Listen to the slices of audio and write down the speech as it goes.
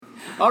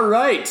All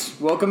right,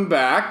 welcome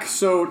back.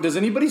 So, does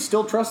anybody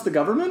still trust the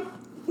government?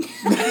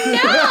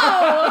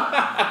 No!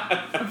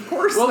 Of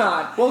course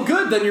not. Well,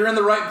 good. Then you're in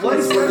the right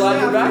place. We're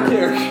glad you're back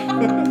here.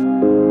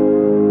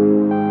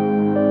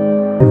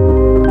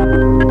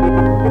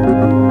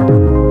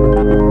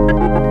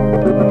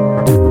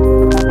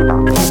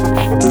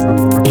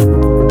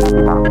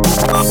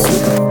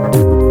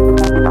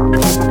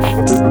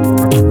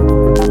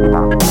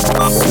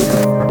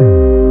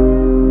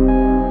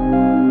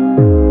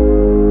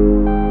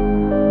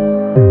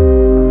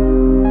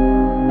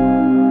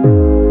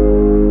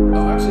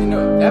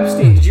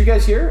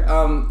 Here,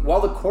 while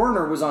the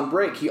coroner was on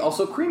break, he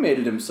also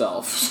cremated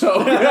himself.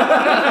 So Good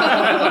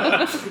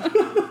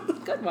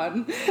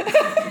one.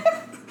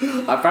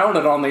 I found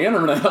it on the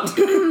internet.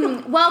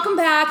 Welcome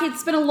back.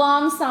 It's been a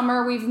long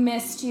summer. We've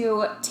missed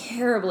you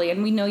terribly,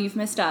 and we know you've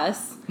missed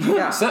us.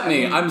 Yeah, Except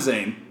me. I'm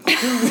Zane.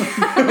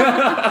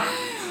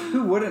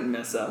 Who wouldn't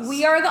miss us?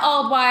 We are the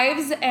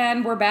Aldwives,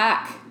 and we're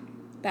back.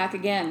 Back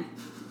again.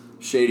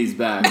 Shady's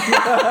back.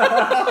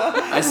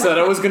 I said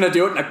I was going to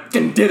do it, and I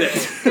did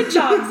it. Good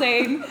job,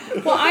 Zane.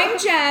 Well, I'm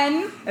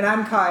Jen. And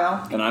I'm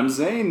Kyle. And I'm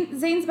Zane.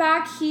 Zane's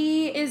back.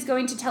 He is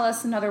going to tell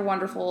us another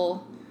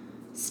wonderful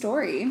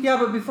story. Yeah,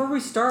 but before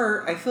we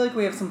start, I feel like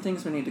we have some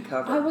things we need to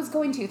cover. I was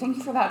going to. Thank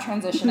you for that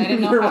transition. I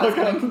didn't know how I was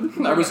going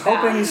to. I was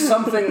hoping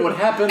something would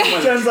happen.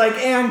 When Jen's like,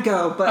 and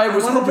go, but I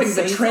was wanted to hoping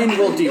the say train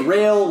will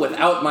derail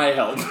without my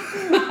help.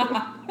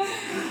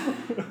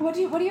 What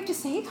do you have to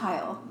say,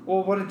 Kyle?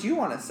 Well, what did you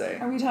want to say?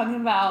 Are we talking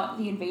about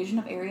the invasion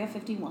of Area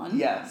 51?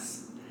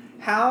 Yes.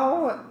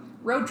 How...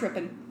 Road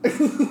tripping.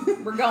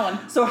 We're going.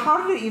 So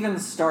how did it even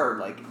start?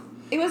 Like,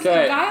 It was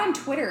Okay. a guy on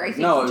Twitter, I think.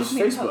 No, who it was just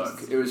made Facebook.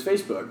 posts. It was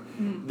Facebook.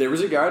 Mm. There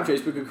was a guy on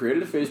Facebook who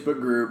created a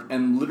Facebook group,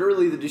 and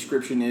literally the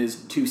description is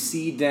 "to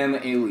see dem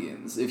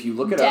aliens." If you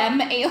look it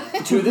Dem up,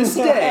 aliens. to this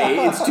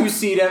day, it's "to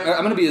see dem."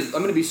 I'm gonna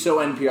be so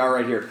NPR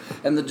right here,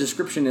 and the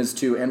description is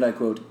to, and I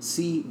quote,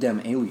 "see dem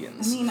I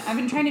aliens." mean, I've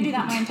been trying to do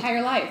that my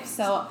entire life,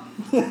 so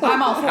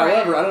I'm all for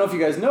However, it. I don't know if you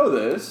guys know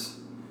this.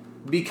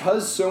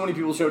 Because so many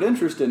people showed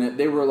interest in it,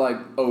 they were like,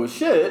 oh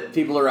shit,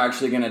 people are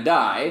actually going to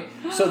die.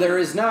 So there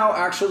is now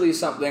actually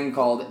something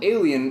called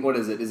Alien, what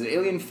is it? Is it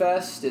Alien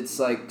Fest? It's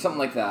like something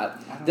like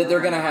that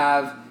they're going to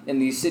have in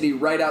the city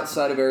right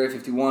outside of Area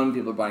 51.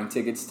 People are buying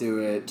tickets to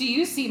it. Do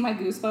you see my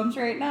goosebumps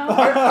right now?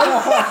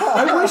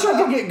 I wish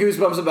I could get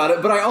goosebumps about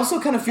it, but I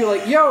also kind of feel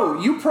like, yo,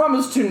 you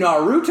promised to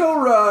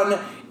Naruto run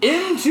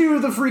into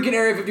the freaking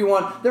Area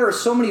 51. There are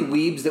so many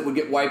weebs that would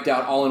get wiped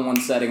out all in one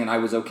setting, and I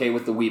was okay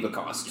with the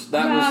weebacost.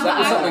 That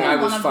was something I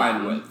was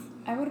fine with.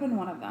 I would have been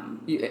one of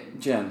them.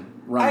 Jen,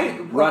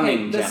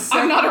 running, Jen.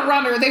 I'm not a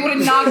runner. They would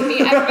have knocked me.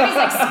 Everybody's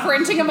like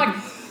sprinting. I'm like,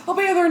 oh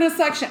my God, they're in a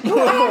section.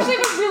 I actually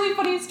have a really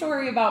funny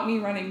story about me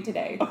running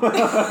today.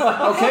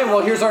 Okay,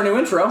 well, here's our new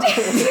intro. So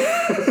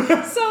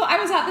I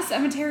was at the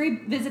cemetery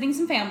visiting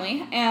some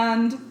family,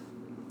 and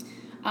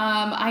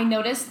I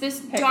noticed this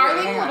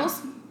darling little...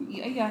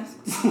 You guys.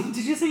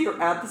 did you say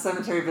you're at the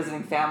cemetery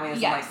visiting family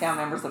as Yes. in, like,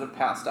 family members that have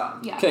passed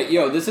on? Yeah. Okay,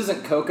 yo, this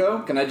isn't Coco.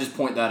 Can I just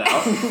point that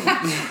out?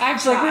 I've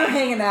It's like, we were tried.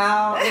 hanging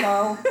out, you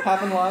know,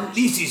 having lunch.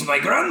 This is my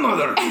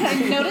grandmother. And I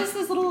noticed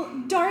this little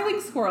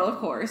darling squirrel, of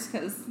course,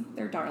 because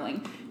they're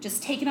darling,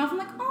 just taking off. I'm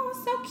like,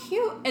 oh, so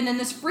cute. And then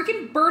this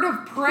freaking bird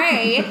of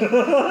prey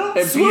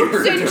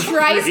swoops and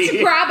tries to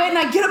grab it, and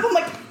I get up, I'm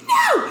like,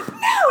 no!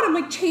 And I'm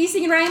like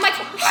chasing and running. I'm like,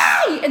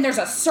 hey! And there's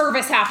a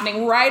service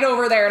happening right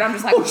over there, and I'm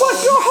just like,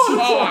 oh my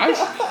gosh.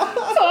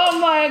 So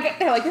I'm like,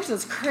 they're like, there's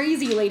this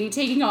crazy lady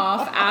taking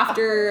off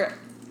after,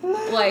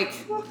 like,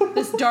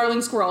 this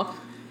darling squirrel.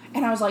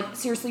 And I was like,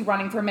 seriously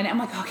running for a minute. I'm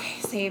like, okay,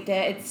 saved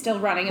it. It's still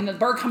running. And the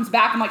bird comes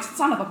back. I'm like,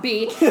 son of a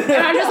bee. And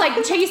I'm just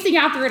like chasing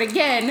after it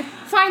again.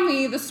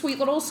 Finally, the sweet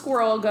little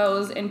squirrel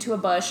goes into a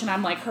bush, and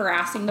I'm like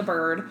harassing the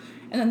bird.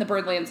 And then the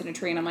bird lands in a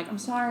tree, and I'm like, I'm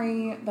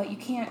sorry, but you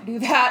can't do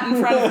that in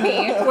front of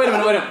me. Wait a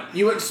minute.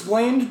 You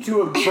explained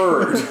to a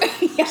bird.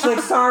 She's like,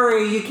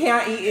 sorry, you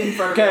can't eat in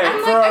front of me. Okay,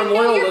 I'm for like, our I know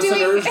loyal you're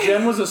listeners, doing-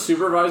 Jen was a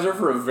supervisor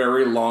for a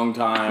very long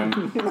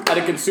time at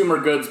a consumer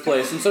goods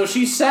place. And so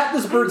she sat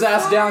this bird's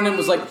ass down and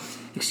was like,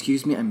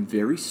 excuse me, I'm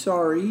very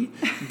sorry,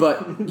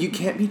 but you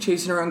can't be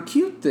chasing around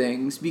cute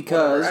things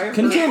because...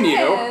 Continue.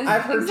 Yes,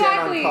 I've heard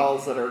exactly. Jen on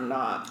calls that are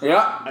not.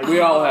 Yeah, we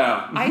all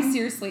have. I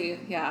seriously,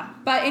 yeah.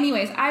 But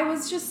anyways, I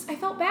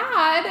felt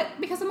bad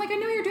because I'm like, I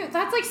know you're doing,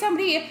 that's like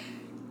somebody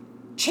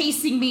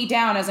chasing me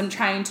down as I'm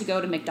trying to go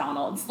to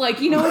McDonald's.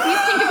 Like, you know, if you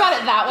think about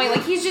it that way,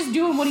 like he's just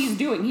doing what he's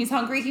doing. He's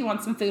hungry, he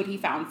wants some food, he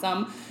found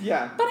some.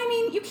 Yeah. But I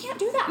mean, you can't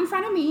do that in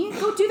front of me.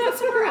 Go do that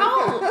somewhere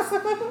else.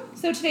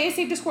 So today I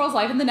saved a squirrel's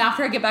life, and then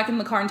after I get back in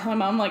the car and tell my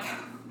mom, I'm like,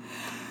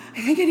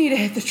 I think I need to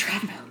hit the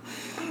treadmill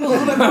a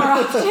little bit more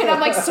often. I'm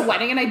like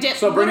sweating, and I did.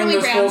 So bringing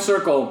literally this ran. full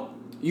circle,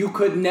 you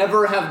could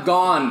never have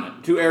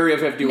gone to Area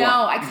 51.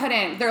 No, I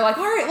couldn't. They're like,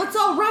 all right, let's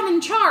all run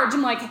and charge.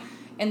 I'm like,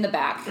 in the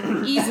back.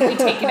 Easily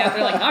taken out.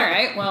 They're like, all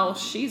right, well,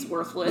 she's The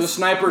worthless.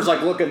 sniper's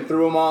like looking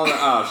through them all. And,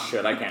 oh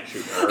shit! I can't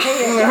shoot her.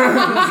 Hey, I was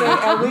gonna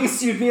say, at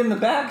least you'd be in the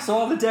back, so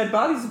all the dead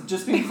bodies would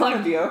just be in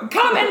front of you.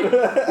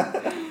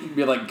 Coming!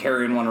 Be like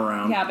carrying one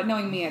around. Yeah, but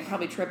knowing me, I'd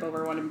probably trip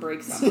over one and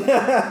break something.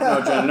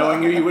 No, Jen,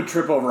 knowing you would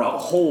trip over a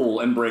hole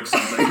and break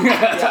something.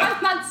 I've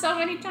done that so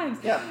many times.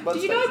 Yeah,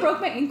 Did you know I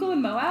broke my ankle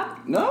in Moab?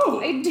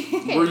 No. I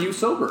did. Were you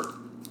sober?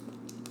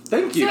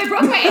 Thank you. So I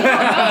broke my ankle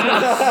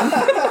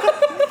in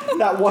Moab.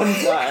 That one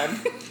time.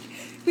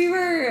 We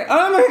were...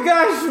 Oh my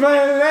gosh,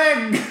 my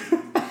leg!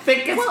 I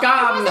think it's Well,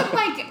 gone. it wasn't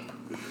like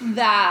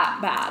that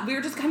bad. We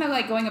were just kind of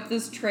like going up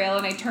this trail,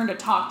 and I turned to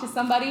talk to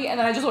somebody, and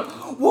then I just went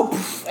whoop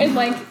and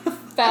like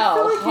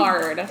fell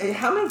hard.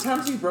 How many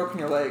times have you broken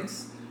your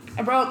legs?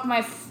 I broke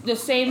the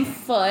same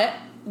foot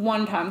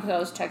one time because I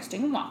was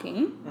texting and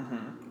walking.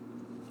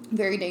 Mm-hmm.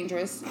 Very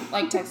dangerous,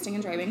 like texting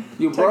and driving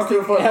You broke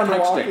your foot and texting.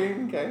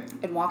 walking. Okay.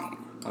 and walking.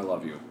 I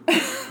love you.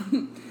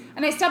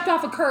 And I stepped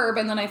off a curb,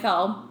 and then I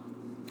fell,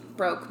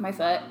 broke my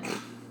foot,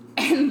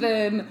 and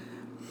then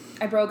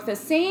I broke on the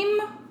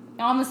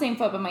same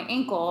foot, but my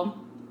ankle,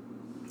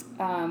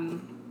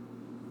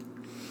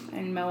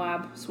 in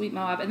Moab, sweet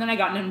Moab, and then I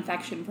got an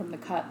infection from the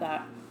cut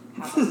that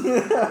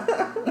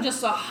happened.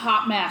 Just a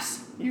hot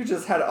mess. You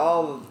just had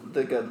all of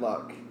the good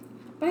luck.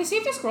 But I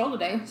saved a squirrel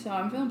today, so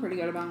I'm feeling pretty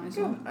good about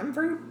myself.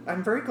 Good.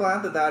 I'm very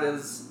glad that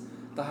is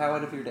the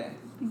highlight of your day.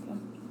 Okay.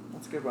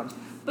 That's a good one.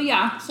 But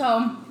yeah,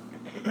 so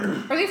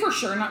are they for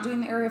sure not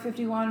doing the Area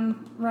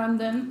 51 run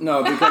then?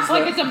 No, because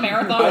like it's a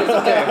marathon.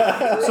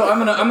 okay. So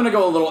I'm gonna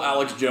go a little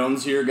Alex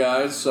Jones here,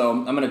 guys. So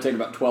I'm gonna take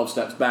about 12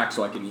 steps back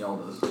so I can yell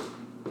this.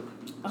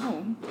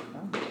 Oh.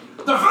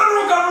 The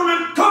federal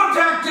government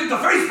contacted the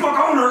Facebook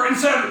owner and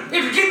said,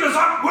 if you keep this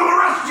up, we'll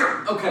arrest you.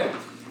 Okay,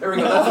 there we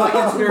go. That's my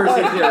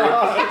conspiracy theory.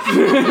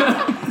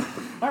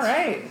 All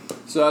right.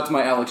 So that's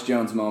my Alex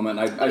Jones moment.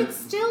 But it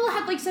still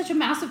had like such a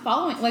massive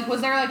following. Like,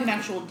 was there like an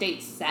actual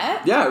date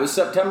set? Yeah, it was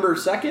September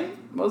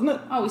 2nd, wasn't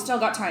it? Oh, we still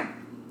got time.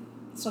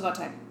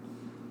 Yeah,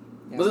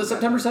 Was it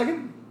September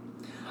 2nd?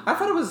 I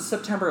thought it was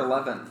September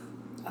 11th.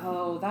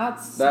 Oh,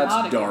 that's That's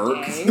not a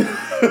dark. Good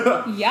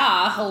day.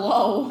 Yeah,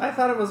 hello. I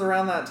thought it was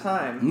around that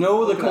time.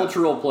 No, the Okay.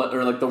 cultural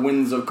or like the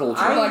winds of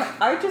culture. I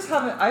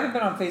haven't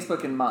been on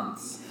Facebook in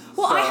months.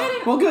 Well, so. I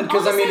hadn't. Well, good,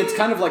 because all of I a mean, it's sudden-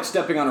 kind of like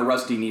stepping on a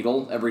rusty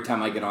needle every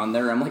time I get on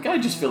there. I'm like, I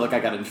just feel like I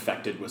got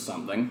infected with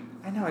something.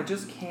 I know, I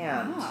just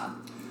can't. Yeah.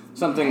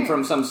 Something Okay.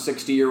 from some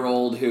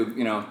 60-year-old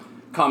who,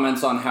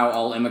 comments on how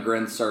all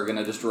immigrants are going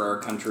to destroy our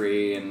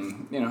country,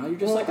 and, you're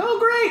just like, oh,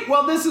 great,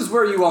 well, this is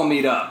where you all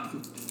meet up.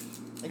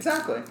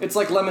 Exactly. It's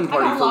like Lemon I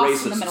Party got for lost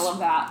racists. in the middle of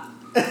that.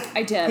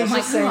 I did. He's I'm just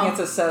like, saying oh. it's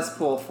a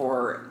cesspool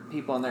for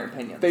people and their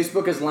opinions.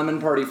 Facebook is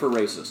Lemon Party for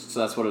racists, so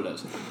that's what it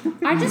is.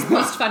 I just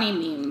post funny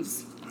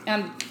memes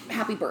and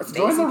happy birthdays.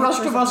 Join the and rest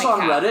pictures of us my on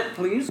cat. Reddit,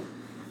 please.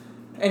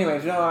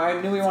 Anyways, I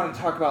knew we wanted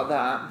to talk about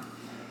that.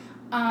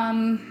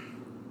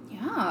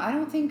 Yeah, I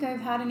don't think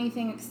I've had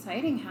anything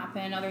exciting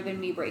happen other than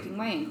me breaking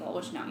my ankle,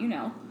 which now you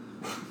know.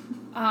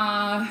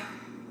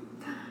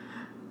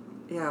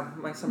 Yeah,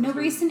 my No summer's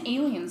been- recent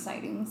alien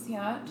sightings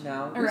yet.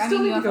 No. Or We I still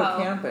mean need to go UFO.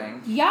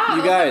 camping. Yeah,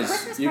 You like a guys,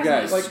 Christmas you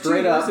present. guys, Like 2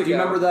 straight years up, do you ago.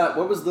 remember that?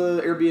 What was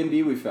the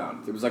Airbnb we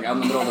found? It was like out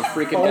in the middle of the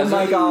freaking Oh desert.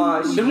 my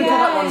gosh. Didn't we call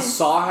that one Yes.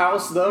 Saw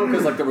House, though?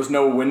 Because, there was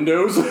no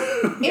windows?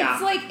 Yeah.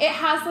 It's like, it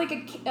has like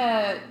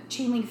a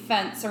chain link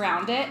fence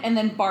around it and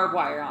then barbed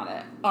wire on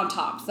it, on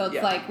top. So it's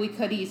Yeah. like, we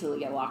could easily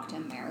get locked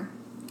in there.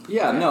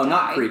 Yeah, no,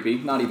 not Die. creepy.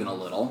 Not even a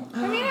little.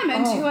 I mean, I'm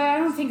into it. I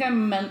don't think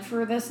I'm meant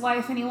for this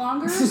life any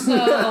longer, so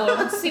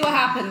let's see what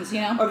happens,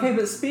 Okay,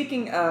 but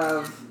speaking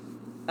of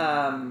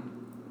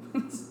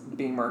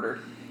being murdered,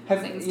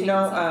 Things taken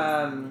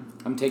selfies.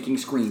 I'm taking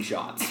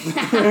screenshots.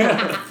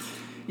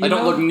 you I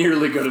don't know- look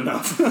nearly good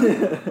enough.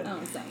 Oh,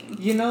 same.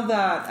 You know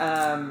that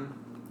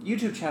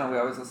YouTube channel we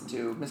always listen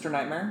to, Mr.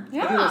 Nightmare?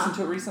 Have you Yeah. listened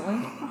to it recently?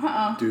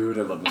 Uh-uh. Dude,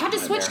 I love Mr. I had to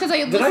switch Nightmare. 'cause I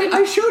Did listened-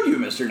 I showed you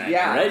Mr. Nightmare,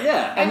 Yeah. right?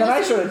 Yeah. And then I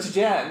listened- showed it to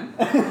Jen.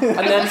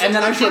 And then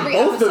I showed every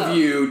both episode. of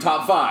you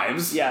top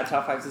fives. Yeah,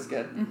 top 5s is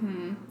good.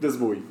 This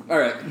boy. All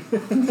right.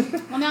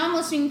 Well, now I'm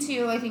listening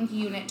to, I think,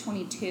 Unit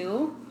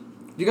 22.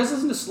 Do you guys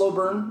listen to Slow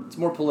Burn? It's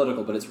more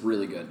political, but it's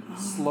really good.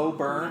 Slow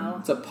burn. Wow.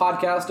 It's a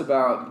podcast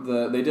about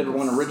they did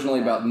one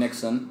originally about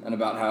Nixon and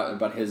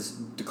about his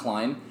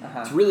decline. Uh-huh.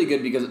 It's really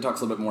good because it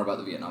talks a little bit more about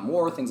the Vietnam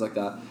War, things like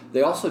that.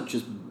 They also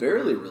just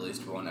barely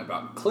released one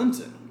about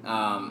Clinton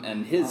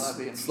and his that'd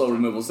be slow interesting.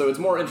 removal. So it's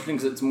more interesting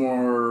because it's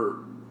more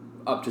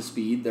up to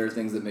speed. There are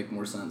things that make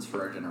more sense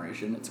for our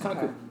generation. It's kind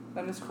of cool.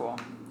 That is cool.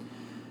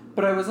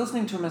 But I was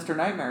listening to Mr.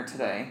 Nightmare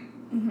today,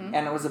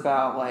 and it was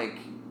about, like,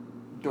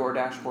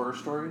 DoorDash horror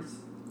stories.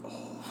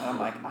 And I'm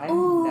like,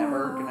 I'm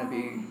never going to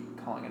be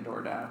calling a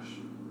DoorDash.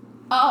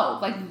 Oh,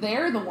 like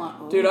they're the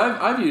one. Dude,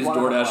 I've used One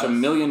of them DoorDash a was.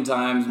 million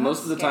times.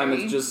 Most of the time,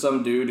 scary. it's just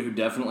some dude who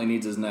definitely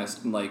needs his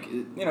next, his needs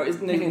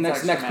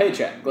next extra money.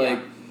 paycheck. Like,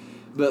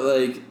 But,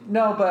 like...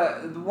 No,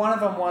 but one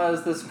of them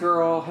was this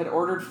girl had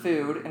ordered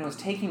food and it was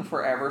taking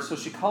forever, so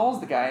she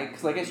calls the guy,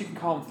 because I guess you can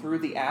call him through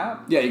the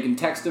app. Yeah, you can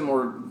text him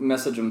or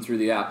message him through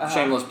the app.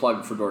 Shameless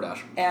plug for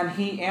DoorDash. And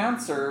he the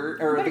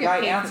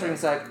guy answered, and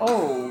he's like,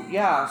 oh,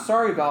 yeah,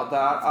 sorry about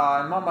that,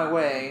 I'm on my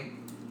way.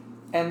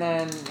 And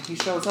then he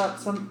shows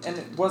up, and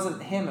it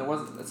wasn't him,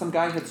 some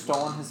guy had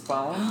stolen his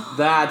phone.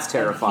 That's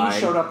terrifying. And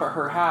he showed up at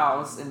her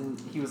house, and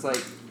he was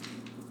like,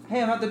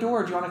 hey, I'm at the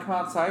door, do you want to come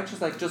outside?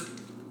 She's like, just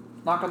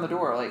knock on the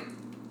door, like,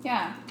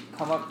 Yeah.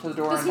 come up to the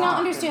door Does and he not knock.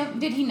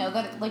 understand? Did he know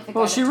that, like, the guy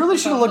Well, that she took really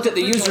the should have phone looked at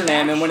the was for username,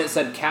 DoorDash? and when it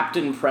said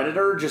Captain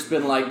Predator, just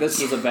been like, this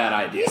is a bad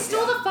idea. He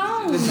stole the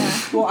phone.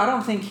 Well, I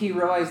don't think he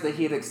realized that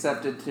he had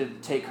accepted to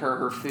take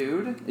her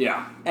food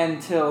Yeah.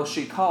 until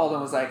she called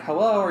and was like,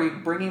 hello, are you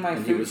bringing my And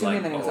he food was to me? like,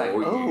 And then he was like,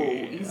 "Oh, oh,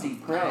 yeah." easy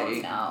Oh, prey.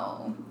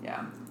 no.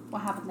 Yeah.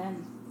 What happened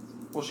then?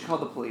 Well, she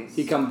called the police.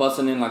 He come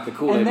busting in like the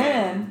Kool-Aid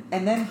man.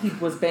 and then he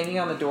was banging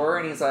on the door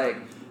and he's like,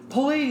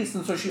 police!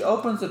 And so she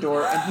opens the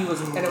door and it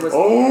was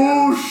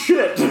Oh,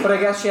 shit! But I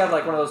guess she had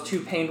like one of those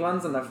two paned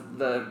ones and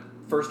the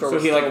first door So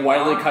was he like still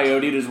Wile E. locked.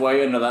 Coyote'd his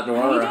way into that door.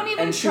 You don't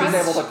even And she trust...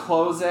 was able to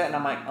close it and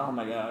I'm like, oh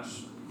my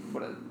gosh,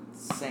 what a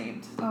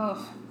saint.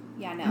 Oh,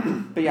 yeah,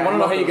 no. But yeah, I want to I know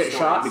love how you those get shot,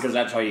 stories. because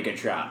that's how you get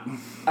shot.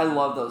 I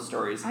love those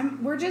stories.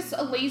 We're just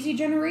a lazy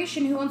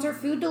generation who wants our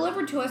food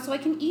delivered to us so I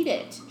can eat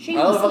it. Shamelessly.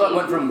 I love how that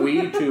went from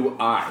we to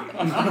I.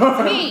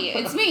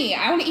 It's me.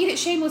 I want to eat it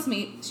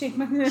shamelessly.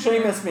 Seamus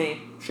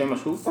me. Seamus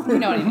who? You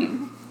know what I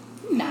mean.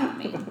 Not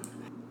me.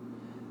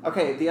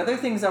 Okay, the other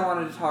things I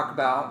wanted to talk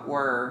about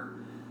were,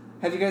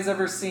 have you guys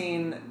ever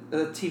seen a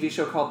TV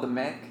show called The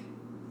Mick?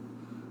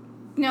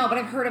 No, but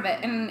I've heard of it,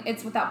 and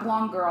it's with that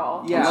blonde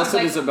girl. Yeah. Unless She's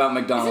it is about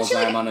McDonald's,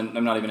 isn't she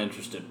I'm not even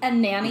interested. a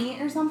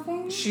nanny or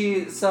something.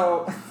 It's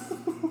so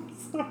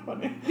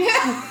funny.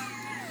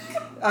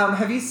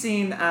 Have you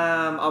seen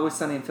Always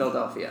Sunny in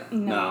Philadelphia?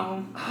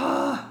 No.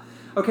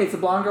 Okay, it's a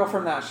blonde girl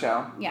from that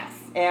show. Yes.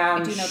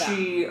 And I do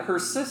know her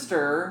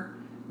sister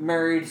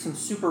married some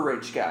super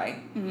rich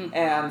guy. Mm-hmm.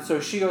 And so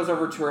she goes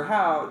over to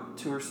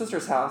her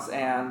sister's house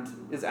and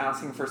is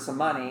asking for some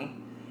money.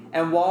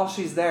 And while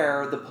she's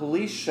there, the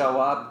police show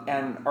up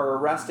and are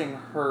arresting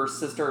her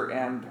sister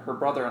and her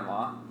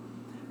brother-in-law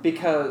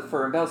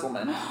for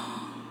embezzlement.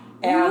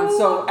 And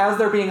so as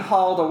they're being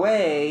hauled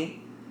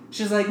away,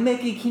 she's like,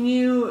 Mickey, can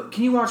you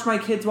watch my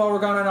kids while we're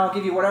gone and I'll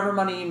give you whatever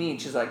money you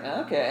need? She's like,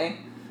 okay.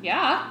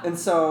 Yeah. And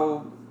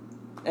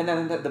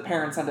then the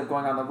parents end up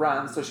going on the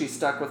run, so she's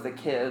stuck with the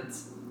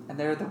kids. And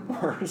they're the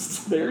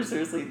worst. They're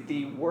seriously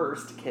the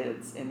worst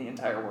kids in the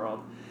entire world.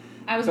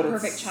 I was But a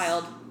perfect it's-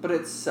 child. But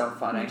it's so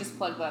funny. Let me just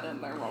plug that in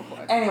there real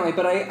quick. Anyway,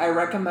 but I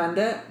recommend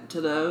it to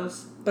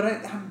those. But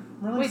I'm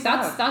really Wait,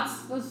 sad. that's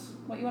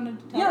what you wanted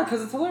to tell? Yeah,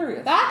 because it's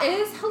hilarious. That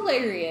is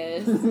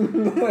hilarious.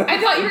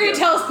 I thought you were going to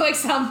tell us like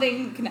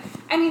something.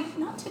 I mean,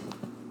 not to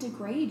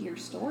degrade your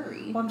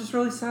story. Well, I'm just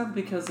really sad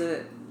because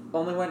it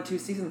only went 2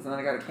 seasons and then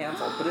I got it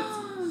canceled. But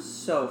it's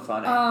so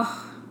funny.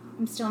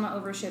 I'm still not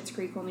over Schitt's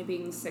Creek only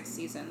being 6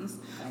 seasons.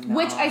 I know.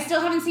 Which I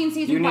still haven't seen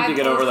season You 5. need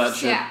to get over that or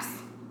shit. 6.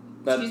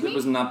 That Excuse me? it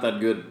was not that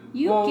good.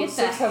 You Well, get the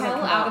 6 hasn't hell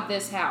come out out. of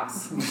this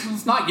house.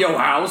 It's not your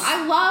house.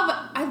 I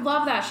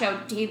love that show.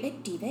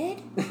 David?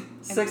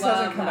 6 love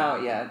hasn't come that.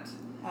 out yet.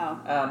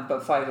 Oh.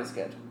 But 5 is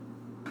good.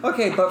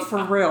 Okay, but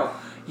for real,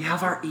 you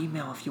have our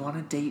email. If you want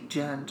to date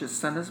Jen, just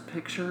send us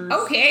pictures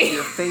Okay. of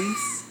your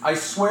face. I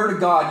swear to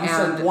God, you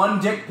And- send one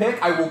dick pic,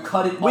 I will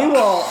cut it We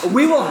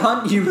will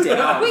hunt you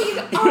down. Wait,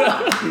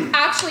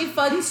 actually,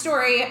 fun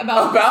story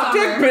about About the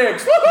dick summer.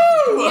 pics.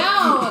 Woohoo!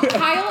 No,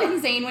 Kyle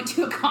and Zane went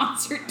to a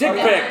concert Dick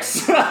together.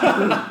 pics.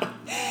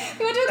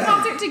 We went to a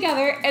concert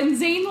together, and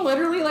Zane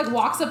literally like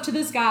walks up to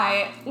this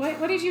guy.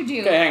 What did you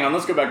do? Okay, hang on.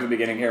 Let's go back to the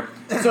beginning here.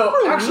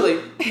 So, actually,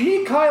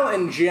 me, Kyle,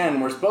 and Jen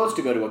were supposed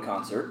to go to a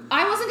concert.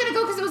 I wasn't gonna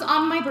go because it was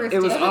on my birthday.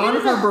 It was on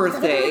her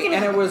birthday,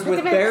 and it was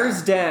with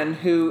Bears Den,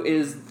 who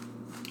is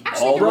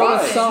Actually, All the wrote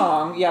right. a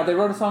song. Yeah, they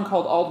wrote a song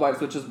called Old Wives,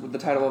 which is the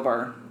title of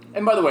our.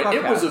 And by the way, it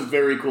Podcast. was a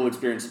very cool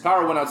experience. The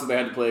power went out, so they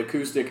had to play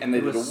acoustic, and they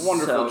It did a was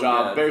wonderful so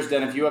job. good. Bears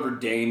Den, if you ever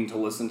deign to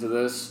listen to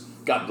this,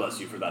 God bless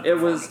you for that. It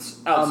was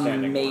performance.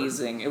 Outstanding work.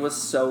 amazing. It was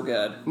so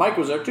good. Mike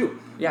was there too.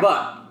 Yeah.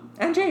 But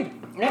And Jade.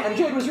 yeah, and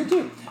Jade was here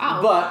too.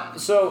 Wow. But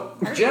so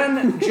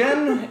Jen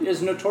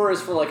is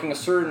notorious for liking a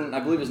certain, I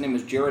believe his name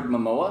is Jared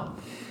Momoa.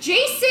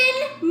 Jason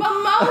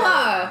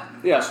Momoa.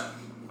 Yes.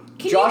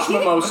 Can Josh you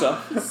get it? Mimosa.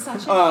 He's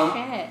such a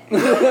shit.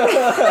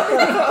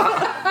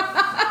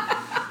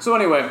 So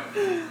anyway,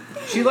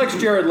 she likes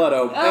Jared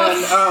Leto,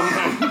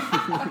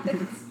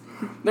 and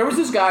there was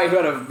this guy who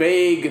had a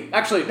vague.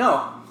 Actually,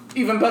 no,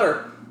 even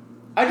better.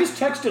 I just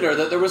texted her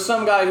that there was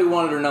some guy who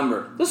wanted her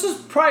number. This is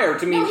prior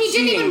to me No, he didn't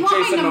seeing even want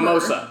my Jason number.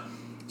 Mimosa.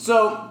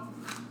 So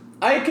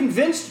I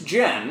convinced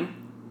Jen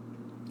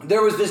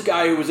there was this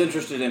guy who was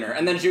interested in her,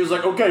 and then she was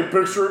like, "Okay,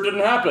 picture it didn't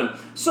happen."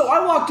 So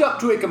I walked up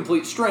to a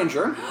complete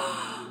stranger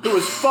who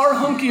was far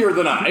hunkier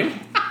than I,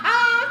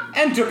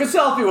 and took a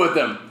selfie with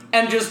him.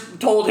 And just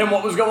told him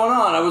what was going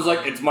on. I was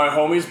like, it's my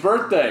homie's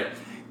birthday.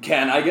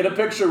 can I get a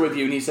picture with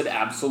you? And he said,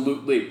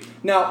 absolutely.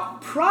 Now,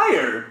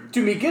 prior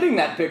to me getting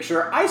that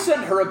picture, I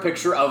sent her a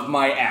picture of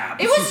my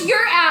abs. It was your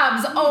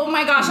abs. Oh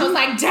my gosh, I was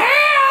like, damn!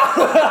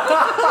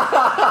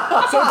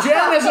 So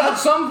Jen has at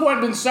some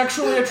point been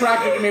sexually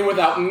attracted to me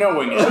without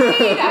knowing it.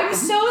 Wait, I'm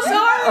so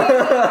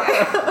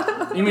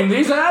sorry. You mean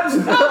these abs? Oh,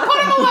 put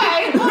them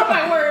away. Oh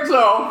my word.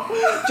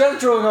 So, Jen's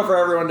drooling over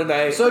everyone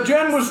tonight. so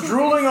Jen was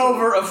drooling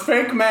over a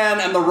fake man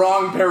and the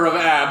wrong pair of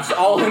abs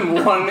all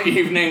in one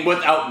evening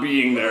without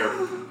being there.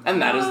 And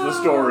that is the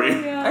story.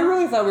 I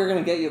really thought we were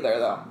going to get you there,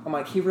 though. I'm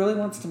like, he really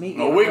wants to meet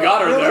you. Oh, we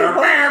got her there.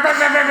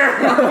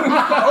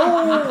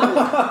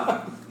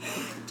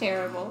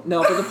 Terrible.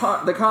 No,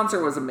 but the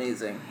concert was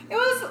amazing. It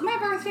was my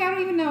birthday. I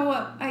don't even know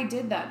what I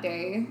did that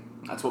day.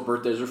 That's what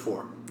birthdays are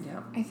for.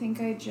 Yeah. I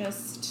think I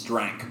just...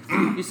 Drank.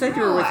 You said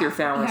you were with your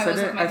family, Yeah, I so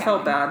was with my I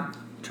felt family. bad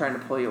trying to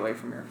pull you away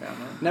from your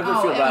family. Never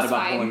Oh, feel it bad was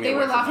about fine. pulling me They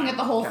away were from laughing mine. at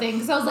the whole thing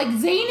because I was like,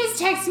 Zane is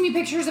texting me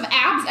pictures of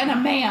abs and a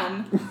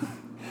man.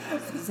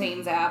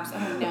 Zane's abs.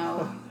 Oh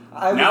no.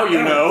 Now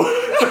you know.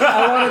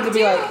 I wanted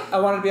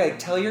to be like,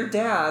 tell your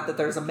dad that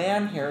there's a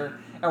man here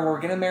and we're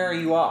gonna marry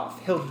you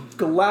off. He'll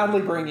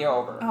gladly bring you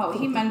over. Oh,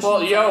 he mentioned.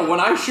 Well, yo, when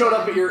I showed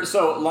up at your...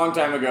 So, a long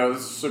time ago,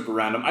 this is super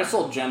random, I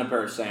sold Jen a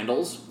pair of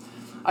sandals.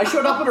 I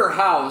showed up at her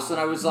house, and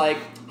I was like,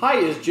 hi,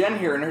 is Jen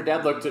here? And her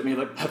dad looked at me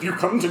like, have you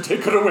come to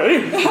take it away?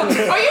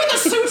 Are you the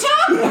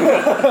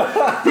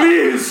suitor?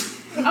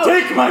 Please,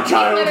 take my He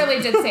child.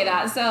 literally did say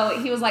that. So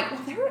he was like,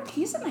 well,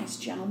 he's a nice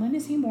gentleman.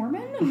 Is he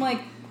Mormon? I'm like,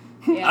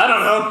 yeah. I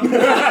don't know.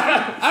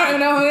 I don't even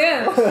know who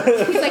he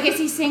is. He's like, is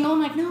he single?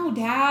 I'm like, no,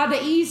 Dad,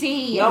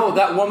 easy. No,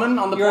 that woman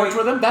on the porch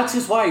with him, that's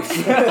his wife.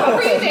 Oh,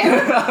 were you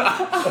there?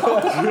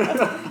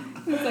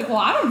 He's like, well,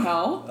 I don't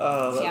know.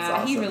 Oh, that's yeah,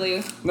 awesome. he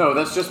really. No,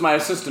 that's just my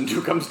assistant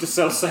who comes to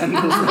sell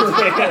sandals with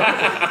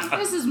me.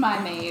 This is my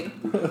maid.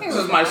 This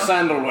is my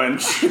sandal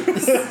wench.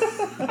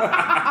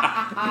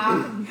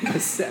 A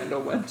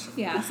sandal wench.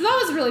 Yeah, so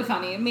that was really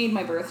funny. It made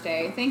my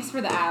birthday. Thanks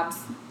for the abs,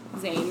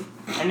 Zane.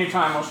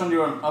 Anytime,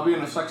 I'll be in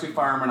a sexy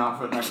fireman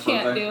outfit next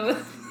Can't birthday. do it.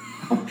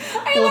 I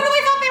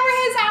literally thought they were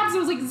his abs. I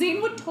was like,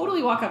 Zane would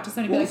totally walk up to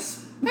somebody and be like,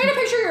 can I get a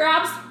picture of your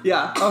abs?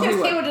 Yeah. Oh, he They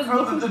would. would just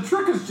Oh, the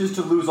trick is just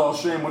to lose all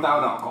shame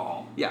without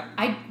alcohol. Yeah.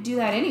 I do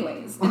that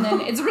anyways. And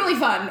then it's really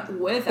fun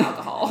with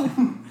alcohol.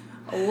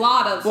 A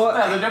lot of... Well,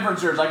 Yeah, the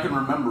difference here is I can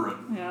remember it.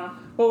 yeah.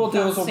 what we'll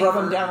do is we'll rub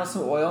Safer. him down with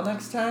some oil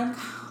next time.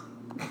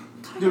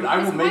 Dude, I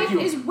will His make wife you...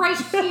 is right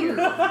here.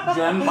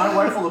 Jen, my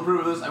wife will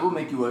approve of this. I will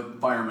make you a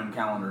fireman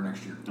calendar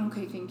next year.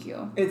 Okay, thank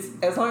you. It's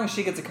as long as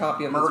she gets a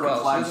copy of it as American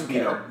well. flag She doesn't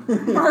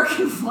care.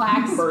 Birkin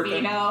flag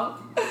Birkin. Speedo.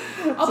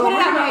 I'll So put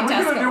it on my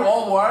desk. We're gonna do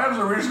all wives,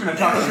 or we're just gonna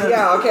talk shit?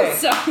 Yeah. Okay.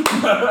 So,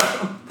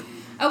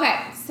 okay,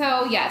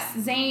 so yes,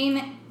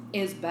 Zane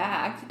is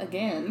back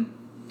again.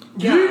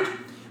 Yeah.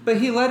 But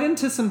he led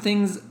into some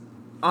things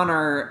on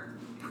our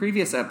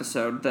previous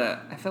episode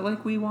that I felt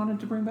like we wanted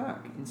to bring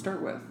back and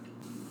start with.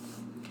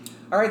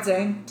 All right,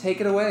 Zane, take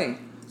it away.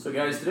 So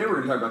guys, today we're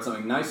going to talk about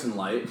something nice and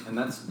light, and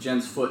that's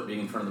Jen's foot being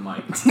in front of the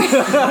mic.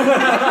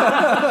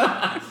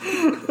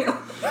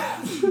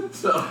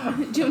 So,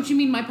 Don't you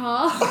mean my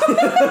paw?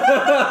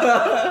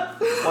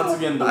 once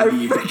again, the I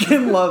weave.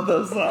 freaking love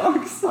those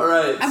songs.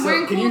 Alright, I'm so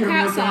wearing can cool you hear me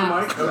cat okay on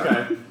the mic? socks.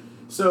 Okay.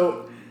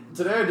 So,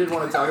 today I did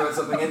want to talk about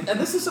something, and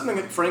this is something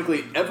that,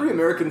 frankly, every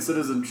American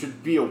citizen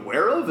should be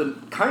aware of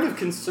and kind of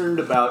concerned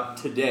about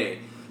today.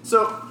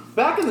 So,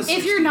 back in the 60s...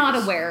 If you're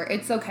not aware,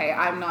 it's okay.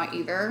 I'm not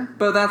either.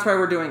 But that's why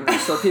we're doing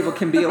this, so people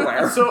can be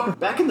aware. So,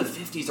 back in the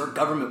 50s, our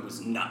government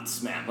was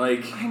nuts, man.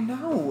 Like... I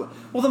know.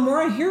 Well, the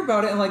more I hear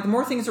about it and, like, the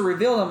more things are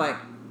revealed, I'm like,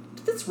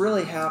 did this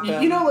really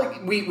happen? You know,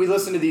 like, we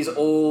listen to these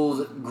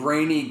old,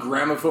 grainy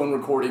gramophone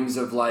recordings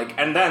of, like,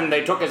 and then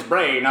they took his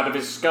brain out of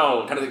his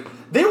skull, kind of thing.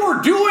 They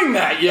were doing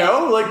that,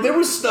 yo! Like, there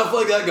was stuff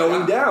like that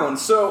going down.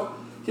 So,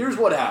 here's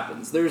what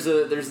happens. There's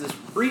this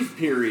brief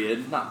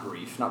period, not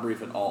brief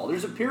at all.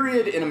 There's a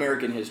period in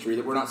American history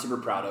that we're not super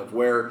proud of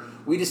where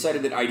we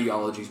decided that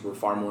ideologies were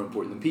far more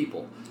important than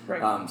people.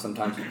 Right.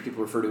 Sometimes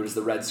people refer to it as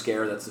the Red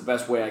Scare. That's the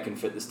best way I can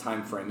fit this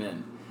time frame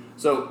in.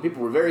 So,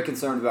 people were very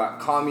concerned about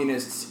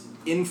communists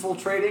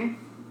infiltrating,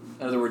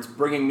 in other words,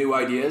 bringing new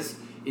ideas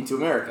into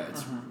America.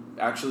 It's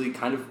actually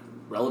kind of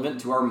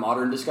relevant to our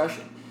modern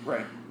discussion.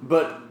 Right.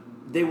 But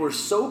they were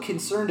so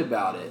concerned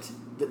about it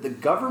that the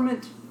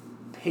government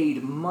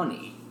paid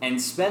money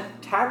and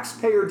spent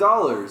taxpayer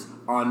dollars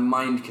on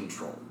mind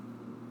control.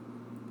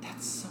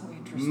 That's so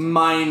interesting.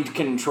 Mind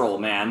control,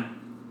 man.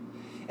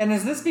 And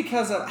is this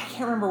because of, I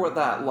can't remember what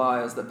that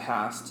law is that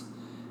passed.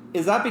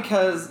 Is that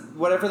because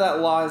whatever that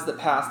law is that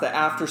passed, that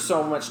after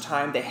so much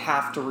time they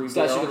have to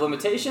reveal? Statute of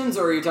limitations,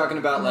 or are you talking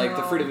about, like,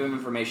 the No. Freedom of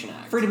Information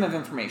Act? Freedom of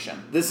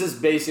information. This is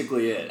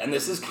basically it. And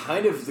this is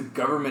kind of the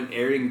government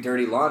airing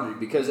dirty laundry,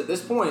 because at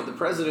this point, the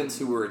presidents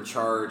who were in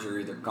charge are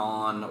either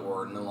gone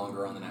or no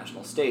longer on the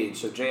national stage.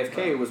 So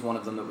JFK was one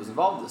of them that was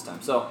involved this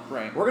time. So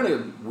Right. we're going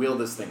to wheel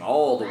this thing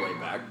all the way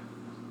back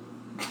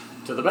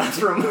to the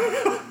bathroom.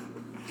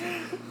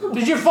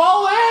 Did you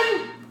fall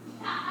in?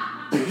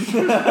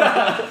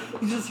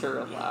 You just hear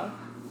it loud.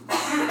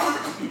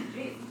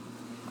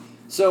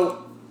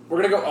 So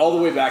we're going to go all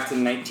the way back to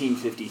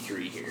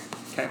 1953 here.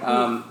 Okay.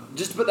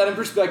 Just to put that in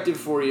perspective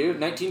for you,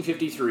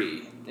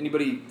 1953.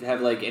 Anybody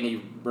have, like,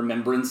 any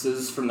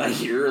remembrances from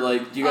that year?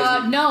 Like, do you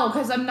guys... No,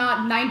 because I'm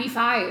not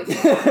 95.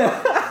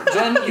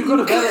 Jen, you go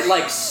to bed at,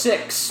 like,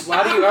 6.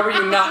 How are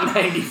you not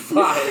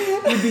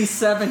 95? You'd be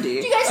 70. Do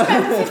you guys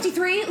remember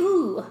 53?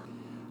 Ooh.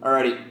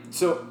 Alrighty,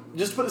 so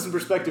just to put this in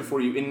perspective for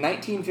you, in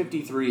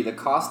 1953, the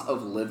cost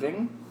of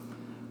living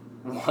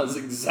was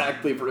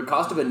exactly, for the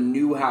cost of a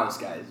new house,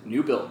 guys,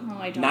 new build, Oh,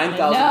 I don't $9,550.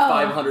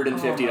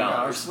 Oh my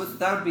gosh,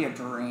 that would be a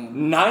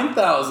dream.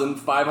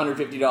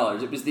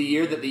 $9,550. It was the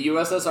year that the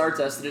USSR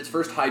tested its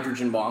first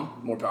hydrogen bomb,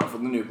 more powerful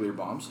than nuclear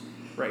bombs.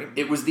 Right.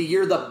 It was the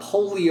year the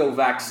polio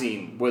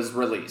vaccine was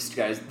released,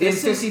 guys.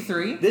 This is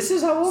 53? This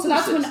is how old So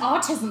this that's is. when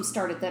autism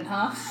started then,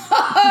 huh?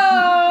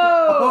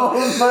 Oh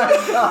my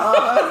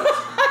god.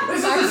 This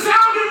is the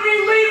sound of me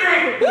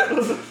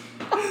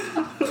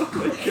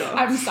leaving!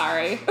 I'm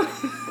sorry.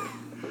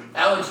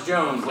 Alex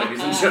Jones,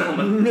 ladies and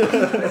gentlemen.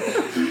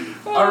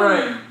 All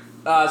right.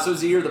 So it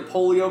was the year the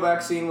polio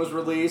vaccine was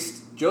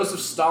released.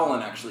 Joseph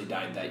Stalin actually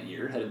died that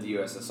year, head of the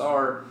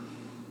USSR.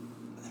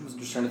 I was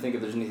just trying to think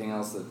if there's anything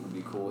else that would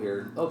be cool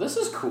here. Oh, this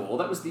is cool.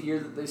 That was the year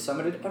that they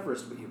summited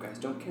Everest, but you guys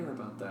don't care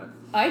about that.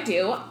 I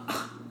do.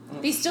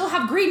 They still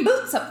have green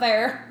boots up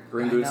there.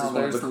 Green I Boots know, is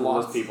one of the there's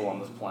coolest lots. people on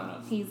this planet.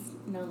 He's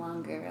no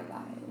longer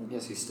alive.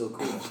 Yes, he's still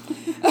cool.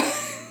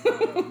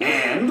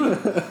 And...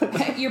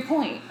 Your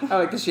point. I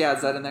like that she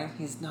adds that in there.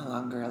 He's no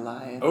longer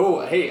alive.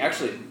 Oh, hey,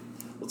 actually,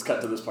 let's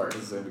cut to this part.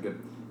 This is going to be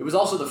good. It was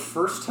also the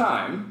first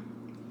time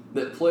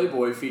that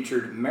Playboy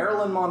featured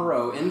Marilyn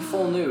Monroe in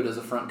full nude as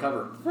a front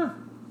cover. It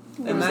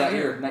In was that that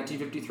year,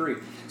 1953.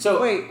 So,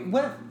 Wait,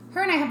 what?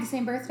 Her and I have the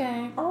same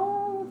birthday.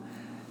 Oh.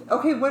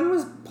 Okay, when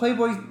was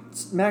Playboy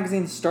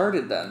magazine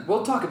started then?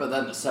 we'll talk about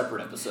that in a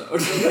separate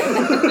episode.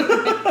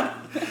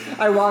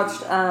 I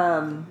watched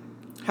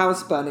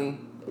House Bunny.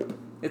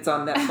 It's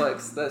on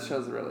Netflix. That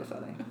show's really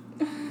funny.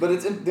 But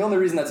it's the only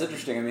reason that's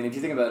interesting. I mean, if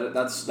you think about it,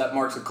 that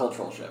marks a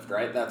cultural shift,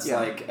 right? That's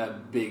like a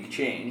big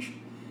change.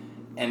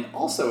 And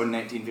also in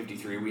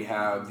 1953, we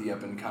have the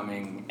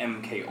up-and-coming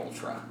MK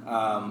Ultra.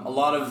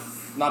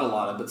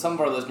 But some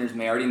of our listeners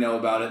may already know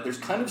about it. There's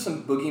kind of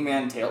some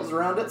boogeyman tales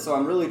around it, so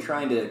I'm really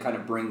trying to kind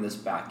of bring this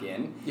back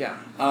in. Yeah.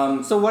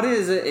 So what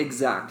is it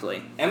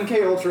exactly?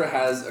 MK Ultra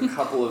has a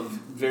couple of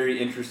very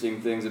interesting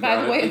things about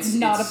it. By the way, it's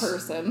not a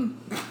person.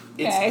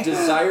 Its Okay.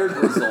 desired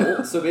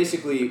result. So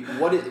basically,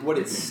 what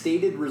its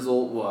stated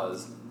result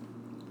was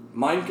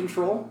mind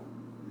control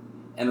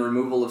and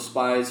removal of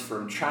spies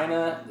from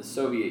China, the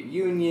Soviet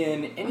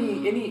Union,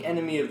 any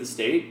enemy of the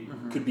state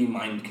could be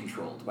mind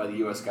controlled by the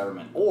U.S.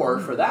 government, or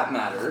for that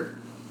matter,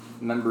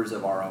 members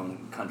of our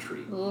own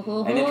country.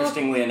 And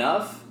interestingly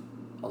enough,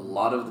 a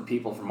lot of the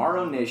people from our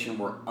own nation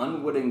were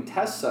unwitting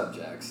test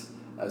subjects,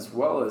 as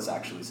well as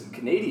actually some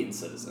Canadian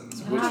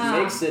citizens, which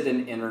makes it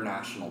an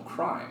international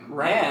crime.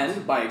 Right.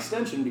 And, by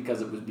extension,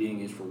 because it was being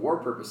used for war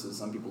purposes,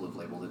 some people have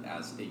labeled it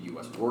as a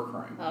U.S. war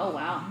crime. Oh,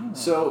 wow.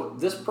 So,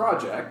 this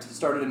project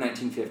started in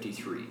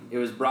 1953. It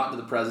was brought to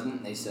the president,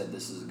 and they said,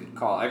 this is a good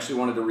call. I actually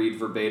wanted to read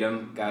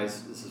verbatim.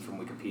 Guys, this is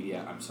from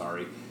Wikipedia, I'm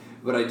sorry.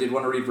 But I did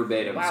want to read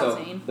verbatim. Wow, so,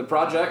 Zane. the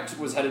project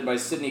was headed by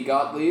Sidney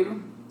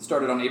Gottlieb,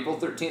 started on April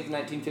 13th,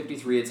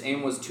 1953. Its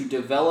aim was to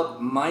develop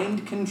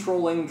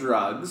mind-controlling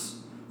drugs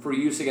for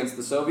use against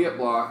the Soviet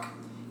bloc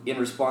in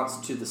response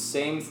to the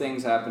same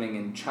things happening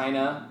in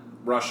China,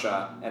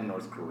 Russia, and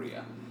North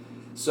Korea.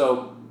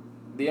 So,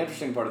 the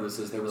interesting part of this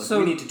is they were like,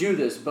 we need to do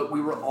this, but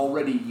we were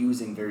already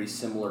using very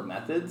similar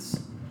methods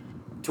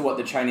to what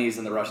the Chinese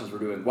and the Russians were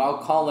doing. While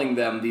calling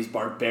them these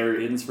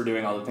barbarians for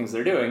doing all the things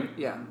they're doing,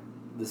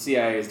 the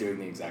CIA is doing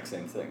the exact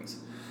same things.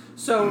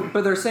 So,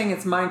 but they're saying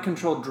it's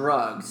mind-controlled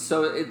drugs,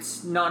 so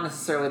it's not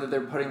necessarily that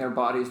they're putting their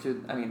bodies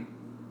through,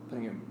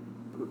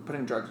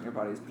 putting drugs in your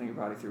body is putting your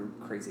body through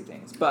crazy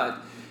things. But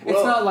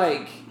it's not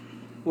like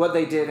what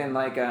they did in,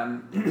 like,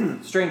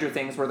 Stranger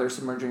Things where they're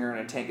submerging her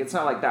in a tank. It's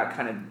not like that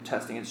kind of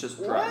testing. It's just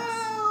drugs.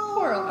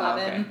 Poor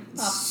Eleven.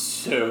 Okay.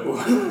 So,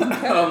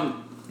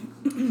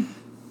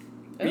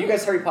 are you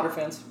guys Harry Potter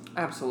fans?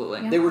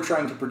 Absolutely. Yeah. They were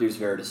trying to produce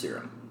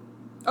Veritaserum.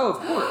 Oh, of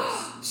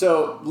course.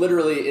 So,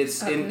 literally,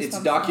 it's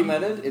Goosebumps.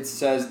 documented. It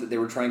says that they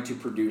were trying to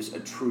produce a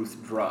truth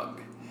drug.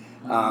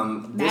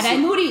 Mad-Eye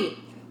Moody.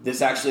 This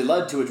actually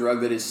led to a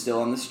drug that is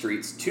still on the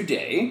streets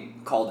today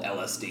called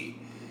LSD.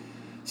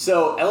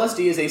 So,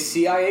 LSD is a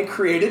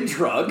CIA-created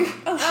drug.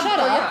 Oh, shut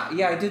up.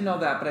 Yeah, I did know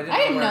that, but I didn't I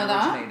know didn't where know it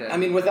that. originated. I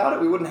mean, without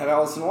it, we wouldn't have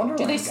Alice in Wonderland,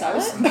 Do they sell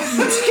guys. it?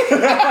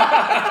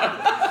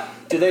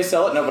 Do they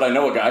sell it? No, but I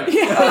know a guy. Like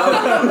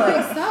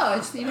so,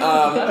 it's the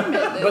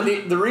government. But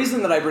the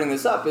reason that I bring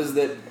this up is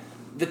that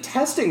the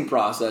testing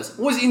process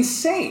was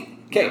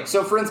insane. Okay,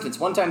 so for instance,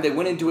 one time they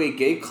went into a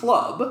gay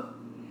club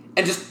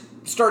and just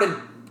started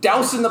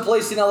dousing the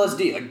place in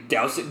LSD, like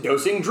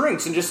dosing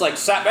drinks, and just like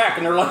sat back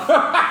and they're like,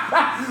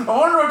 I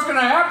wonder what's gonna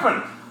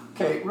happen.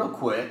 Okay, real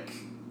quick,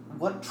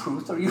 what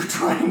truth are you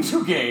trying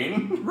to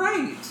gain?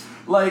 Right.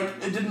 Like,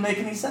 it didn't make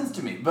any sense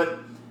to me. But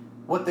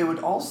what they would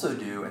also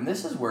do, and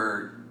this is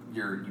where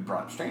you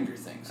brought up Stranger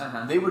Things.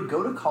 Uh-huh. They would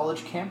go to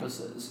college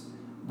campuses,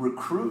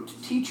 recruit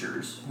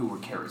teachers who were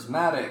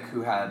charismatic,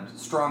 who had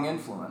strong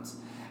influence,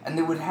 and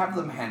they would have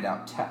them hand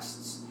out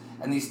tests.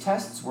 And these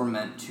tests were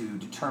meant to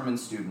determine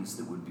students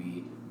that would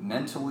be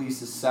mentally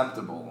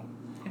susceptible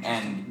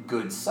and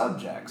good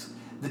subjects.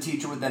 The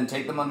teacher would then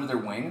take them under their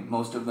wing.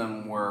 Most of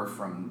them were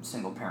from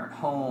single-parent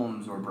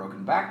homes or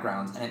broken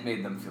backgrounds, and it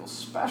made them feel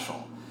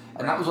special.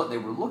 And that was what they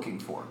were looking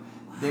for.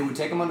 They would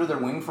take them under their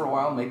wing for a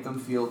while, make them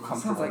feel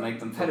comfortable, like make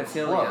them feel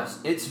pedophilia. close.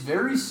 It's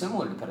very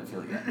similar to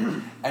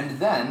pedophilia. And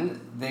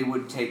then they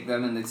would take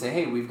them and they'd say,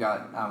 hey, we've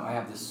got, I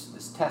have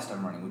this test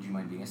I'm running, would you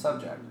mind being a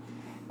subject?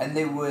 And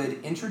they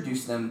would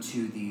introduce them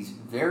to these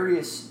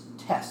various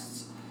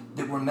tests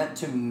that were meant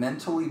to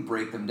mentally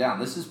break them down.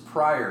 This is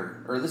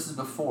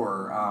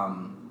before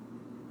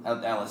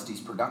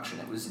LSD's production.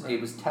 It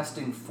was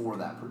testing for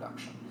that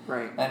production.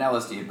 Right. And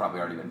LSD had probably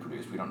already been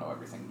produced. We don't know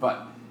everything.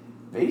 But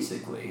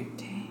basically,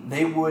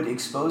 they would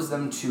expose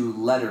them to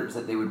letters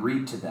that they would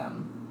read to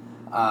them.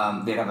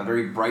 They'd have a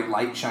very bright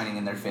light shining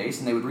in their face,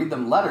 and they would read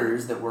them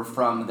letters that were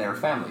from their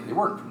family. They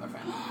weren't from their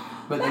family.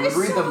 But they would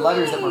read them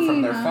letters that were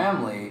from their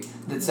family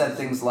that said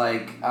things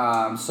like,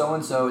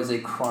 so-and-so is a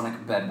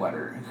chronic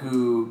bedwetter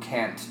who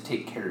can't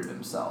take care of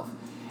himself.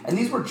 And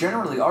these were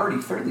generally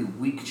already fairly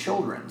weak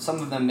children. Some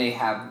of them may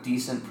have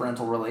decent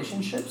parental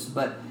relationships,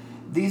 but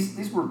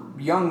these were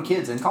young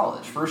kids in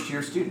college,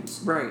 first-year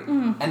students. Right.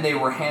 And they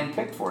were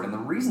handpicked for it. And the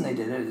reason they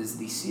did it is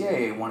the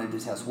CIA wanted to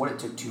test what it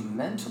took to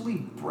mentally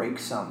break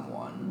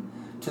someone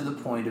to the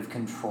point of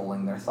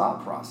controlling their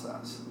thought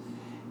process.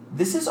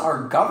 This is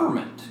our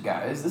government,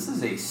 guys. This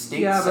is a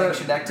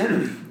state-sanctioned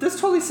activity. This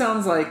totally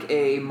sounds like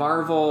a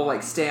Marvel,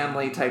 like Stan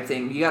Lee type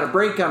thing. You got to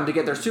break them to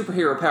get their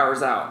superhero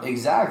powers out.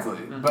 Exactly.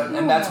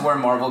 And that's where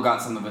Marvel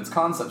got some of its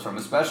concepts from,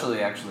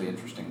 especially, actually,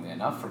 interestingly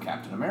enough, for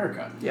Captain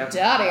America. Yep.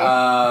 Daddy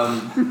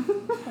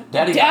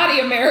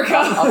America.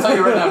 I'll tell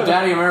you right now,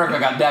 Daddy America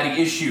got daddy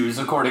issues,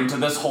 according to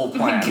this whole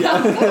plan.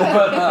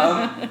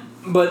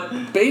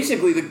 But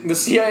basically, the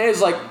CIA is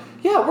like,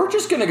 yeah, we're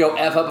just going to go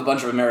F up a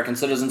bunch of American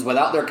citizens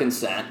without their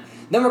consent.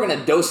 Then we're going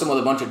to dose them with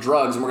a bunch of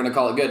drugs, and we're going to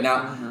call it good.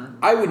 Now,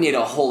 I would need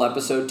a whole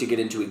episode to get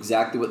into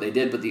exactly what they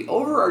did, but the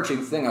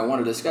overarching thing I want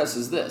to discuss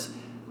is this.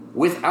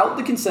 Without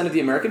the consent of the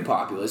American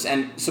populace,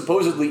 and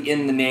supposedly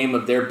in the name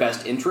of their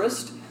best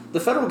interest, the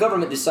federal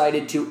government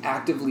decided to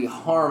actively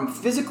harm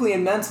physically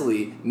and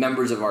mentally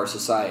members of our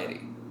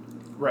society.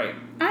 Right.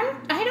 I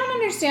don't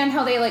understand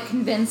how they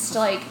convinced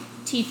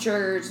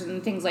teachers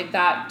and things like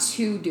that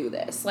to do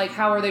this.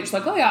 How are they just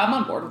oh yeah, I'm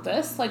on board with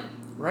this?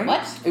 Right.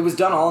 What? It was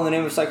done all in the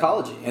name of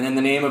psychology and in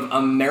the name of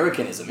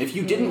Americanism. If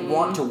you didn't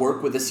want to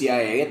work with the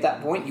CIA at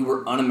that point, you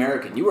were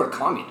un-American. You were a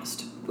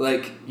communist.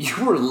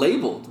 You were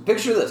labeled.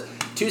 Picture this.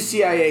 2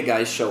 CIA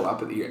guys show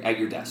up at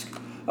your desk.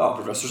 Oh,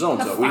 Professor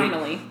so-and-so.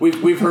 Finally.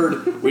 We've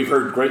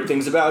heard great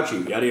things about you,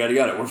 yada, yada,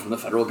 yada. We're from the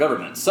federal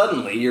government.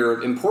 Suddenly,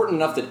 you're important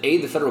enough that, A,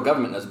 the federal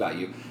government knows about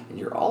you, and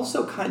you're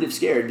also kind of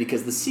scared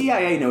because the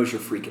CIA knows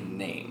your freaking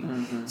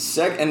name.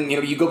 And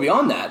you go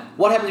beyond that.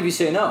 What happens if you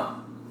say no?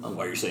 Oh,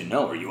 why are you saying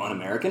no? Are you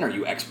un-American? Are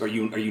you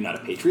not a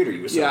patriot? Are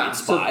you a Soviet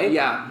spy?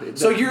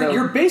 So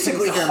you're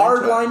basically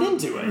hardlined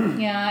into it.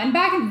 Yeah, and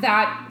back in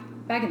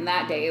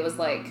that day, it was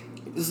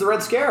this is the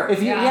Red Scare.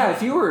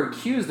 If you were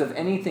accused of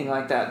anything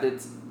like that,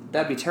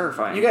 that'd be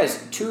terrifying. You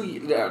guys,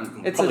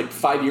 probably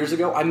 5 years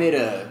ago, I made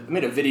a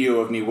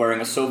video of me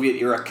wearing a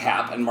Soviet-era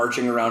cap and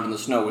marching around in the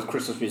snow with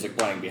Christmas music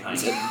playing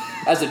behind it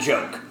as a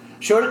joke.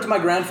 Showed it to my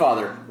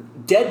grandfather.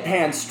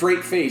 Deadpan,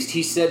 straight-faced,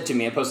 he said to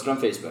me, I posted it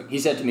on Facebook, he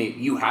said to me,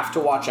 you have to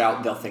watch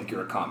out, they'll think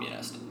you're a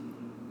communist.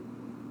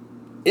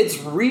 It's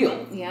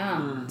real.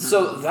 Yeah.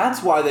 So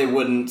that's why they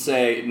wouldn't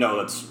say, no,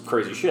 that's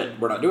crazy shit,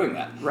 we're not doing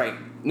that. Right.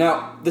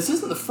 Now, this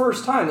isn't the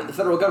first time that the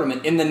federal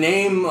government, in the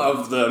name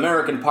of the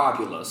American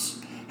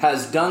populace,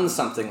 has done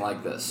something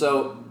like this.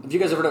 So, have you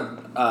guys ever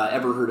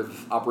heard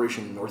of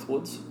Operation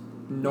Northwoods?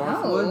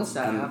 Northwoods?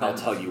 And I'll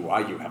tell you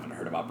why you haven't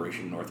heard of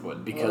Operation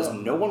Northwood. Because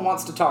no one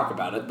wants to talk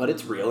about it, but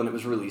it's real, and it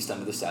was released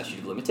under the statute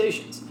of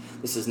limitations.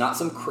 This is not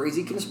some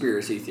crazy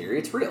conspiracy theory.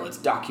 It's real. It's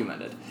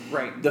documented.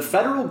 Right. The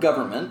federal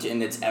government,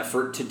 in its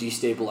effort to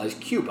destabilize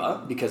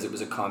Cuba, because it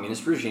was a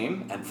communist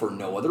regime, and for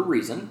no other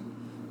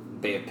reason,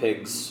 Bay of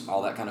Pigs,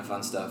 all that kind of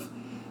fun stuff.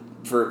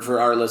 For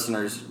our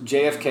listeners,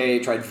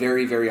 JFK tried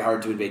very, very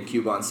hard to invade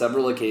Cuba on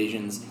several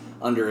occasions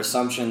under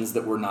assumptions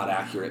that were not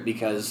accurate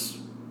because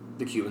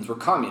the Cubans were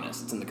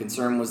communists, and the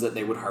concern was that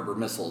they would harbor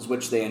missiles,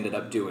 which they ended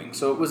up doing.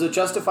 So it was a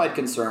justified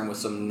concern with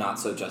some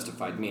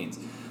not-so-justified means.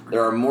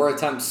 There are more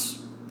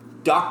attempts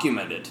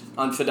documented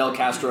on Fidel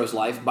Castro's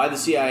life by the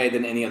CIA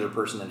than any other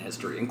person in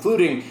history,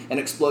 including an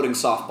exploding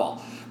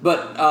softball.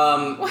 But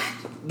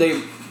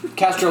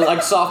Castro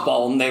liked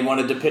softball, and they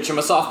wanted to pitch him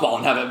a softball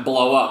and have it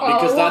blow up,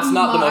 because that's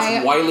not the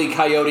most Wile E.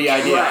 Coyote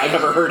idea I've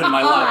ever heard in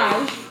my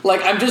life.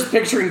 I'm just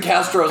picturing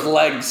Castro's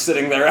legs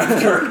sitting there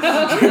after.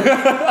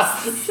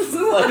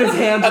 His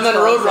hands and then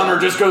Roadrunner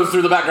just goes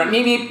through the background,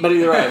 meep, meep, but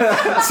either way.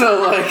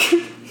 So,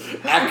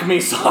 Acme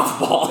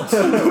softball.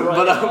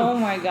 Oh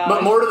my god.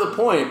 But more to the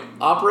point,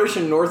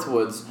 Operation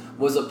Northwoods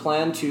was a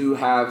plan to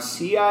have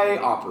CIA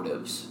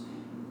operatives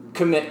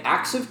commit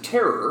acts of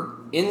terror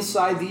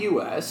inside the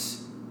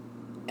U.S.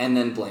 and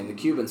then blame the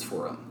Cubans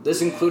for them.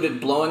 This included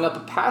blowing up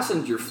a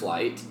passenger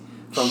flight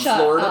from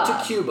Florida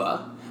to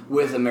Cuba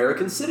with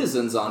American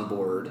citizens on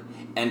board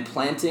and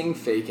planting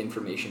fake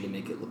information to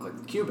make it look like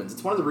the Cubans.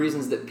 It's one of the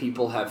reasons that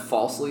people have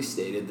falsely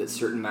stated that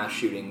certain mass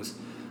shootings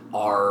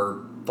are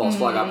false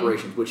flag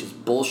operations, which is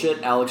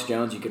bullshit. Alex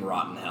Jones, you can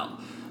rot in hell.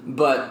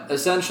 But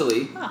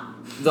essentially,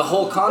 the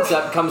whole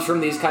concept comes from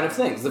these kind of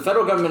things. The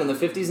federal government in the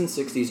 50s and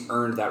 60s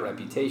earned that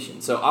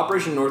reputation. So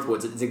Operation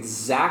Northwoods, its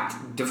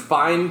exact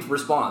defined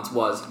response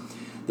was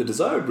the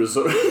desired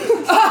result.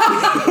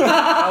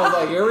 I was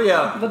like, here we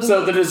go.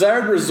 So the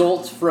desired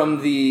result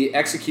from the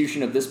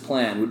execution of this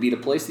plan would be to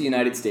place the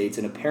United States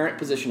in a apparent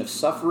position of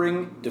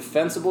suffering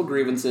defensible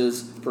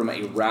grievances from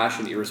a rash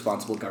and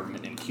irresponsible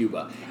government in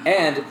Cuba,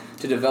 and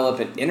to develop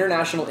an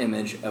international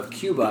image of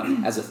Cuba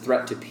as a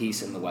threat to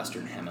peace in the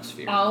Western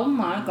Hemisphere. Oh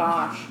my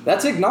gosh.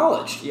 That's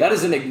acknowledged. Yeah. That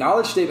is an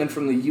acknowledged statement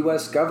from the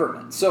U.S.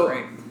 government. So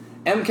Right.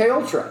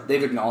 MKUltra,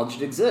 they've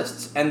acknowledged it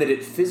exists, and that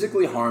it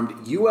physically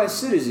harmed U.S.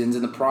 citizens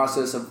in the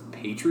process of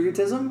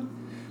patriotism.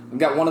 We've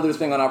got one other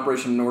thing on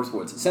Operation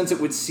Northwoods. Since it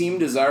would seem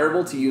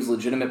desirable to use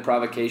legitimate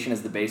provocation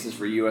as the basis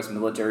for U.S.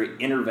 military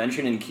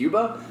intervention in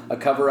Cuba, a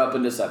cover-up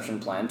and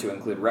deception plan to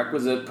include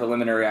requisite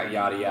preliminary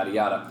yada yada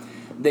yada.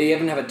 They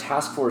even have a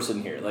task force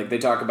in here. Like, they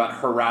talk about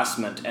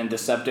harassment and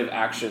deceptive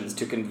actions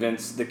to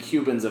convince the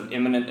Cubans of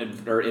imminent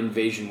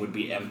invasion would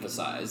be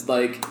emphasized.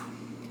 Like,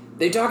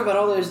 they talk about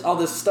all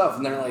this stuff,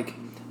 and they're like,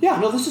 yeah,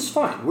 no, this is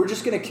fine. We're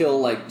just going to kill,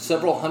 like,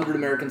 several hundred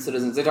American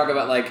citizens. They talk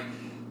about, like,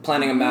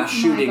 planning a mass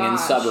shooting in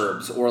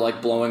suburbs, or,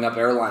 like, blowing up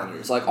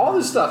airliners. Like, all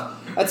this stuff.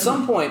 At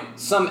some point,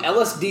 some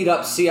LSD'd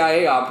up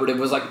CIA operative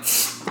was like,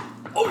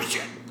 oh,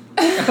 shit.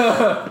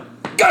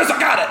 Guys, I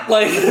got it!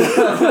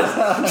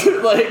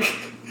 Like,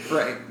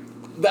 Right.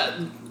 that.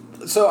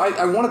 So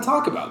I want to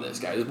talk about this,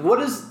 guys.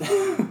 What is...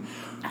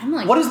 I'm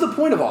like, what is the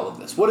point of all of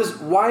this?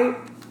 Why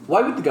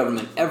would the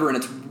government ever in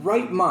its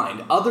right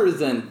mind, other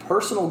than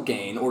personal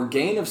gain or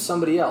gain of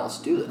somebody else,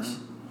 do this?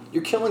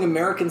 You're killing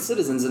American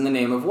citizens in the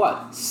name of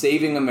what?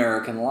 Saving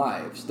American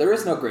lives. There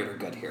is no greater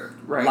good here.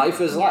 Right.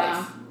 Life is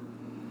life.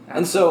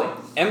 And so,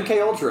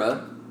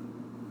 MKUltra,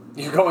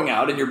 you're going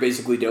out and you're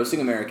basically dosing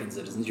American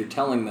citizens. You're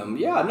telling them,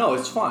 yeah, no,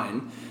 it's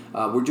fine.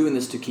 We're doing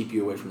this to keep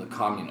you away from the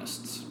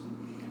communists.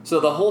 So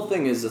the whole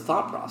thing is a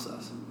thought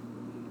process.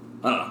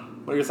 I don't know.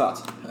 What are your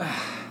thoughts?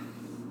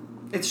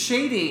 It's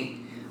shady.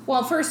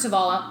 well, first of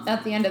all,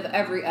 at the end of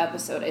every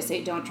episode, I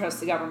say don't trust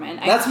the government.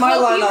 That's my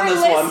line on this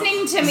one. I hope you were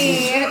listening to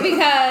me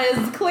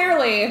because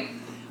clearly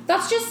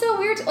that's just so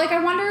weird. Like,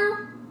 I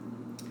wonder.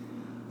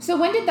 So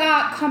when did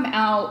that come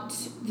out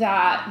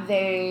that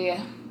they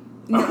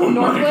Oh my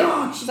Northwood?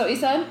 gosh. Is that what you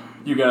said?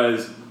 You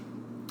guys,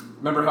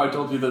 remember how I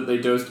told you that they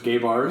dosed gay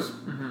bars?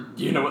 Mm-hmm.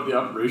 Do you know what the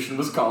operation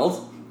was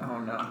called? Oh,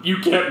 no. You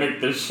can't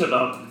make this shit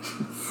up.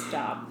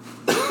 Stop.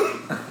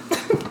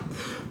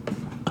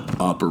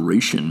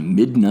 Operation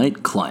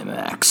Midnight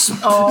Climax.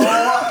 Oh,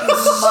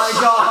 my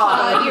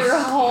God. Your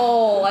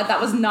hole.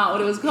 That was not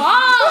what it was called.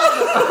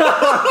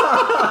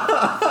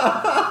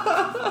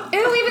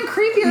 Ew, even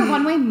creepier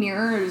one-way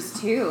mirrors,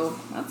 too.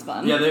 That's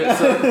fun.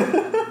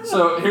 Yeah,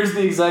 so here's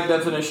the exact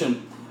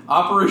definition.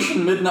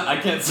 Operation Midnight... I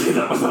can't say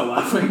that without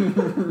laughing.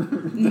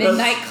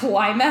 Midnight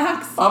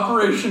Climax?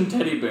 Operation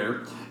Teddy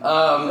Bear.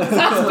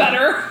 That's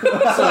better.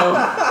 So,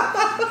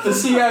 the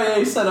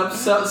CIA set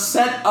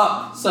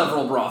up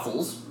several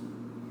brothels.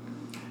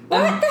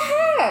 What the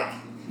heck?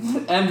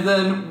 And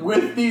then,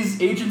 with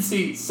these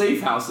agency safe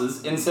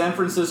houses in San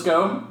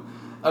Francisco,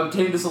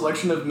 obtained a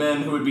selection of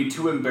men who would be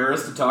too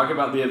embarrassed to talk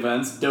about the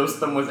events, dosed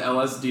them with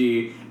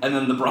LSD, and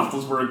then the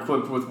brothels were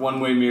equipped with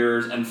one-way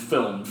mirrors and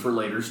filmed for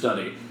later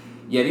study.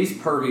 Yeah, these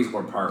pervies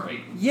were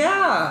pervy.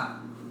 Yeah.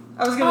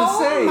 I was going to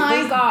say. Oh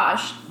my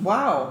gosh.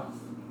 Wow.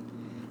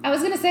 I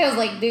was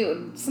like,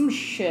 dude, some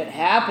shit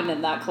happened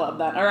in that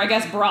club or I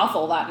guess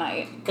brothel that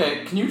night.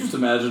 Okay, can you just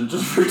imagine,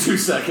 just for 2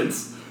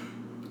 seconds,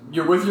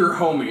 you're with your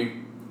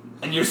homie,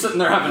 and you're sitting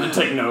there having to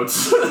take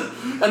notes,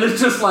 and it's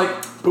just like,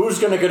 who's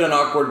gonna get an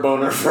awkward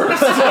boner first?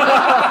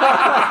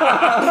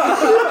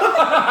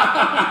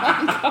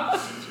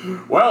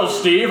 Well,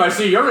 Steve, I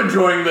see you're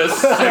enjoying this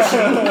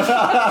session.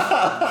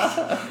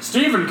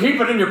 Steven, keep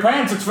it in your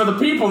pants. It's for the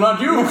people,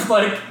 not you.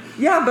 Like,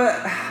 Yeah, but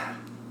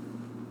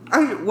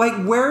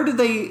where did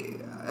they...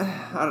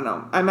 I don't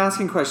know. I'm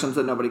asking questions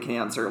that nobody can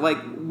answer. Like,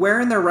 where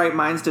in their right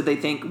minds did they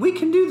think, we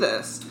can do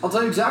this? I'll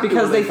tell you exactly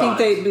Because what they think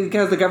thought.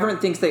 because the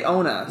government thinks they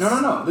own us.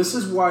 No. This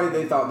is why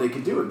they thought they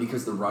could do it,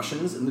 because the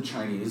Russians and the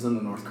Chinese and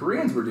the North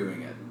Koreans were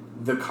doing it.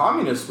 The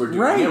communists were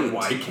doing it. Right.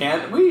 Why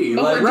can't we?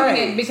 But we're right.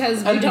 doing it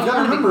because we And you don't gotta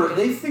want to be. remember,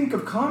 they think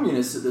of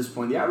communists at this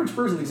point. The average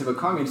person thinks of a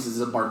communist as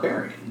a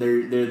barbarian.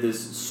 They're this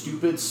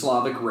stupid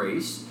Slavic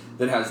race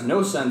that has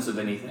no sense of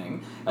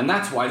anything, and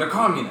that's why they're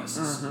communists.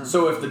 Mm-hmm.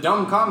 So if the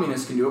dumb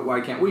communists can do it,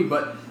 why can't we?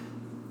 But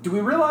do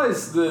we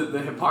realize the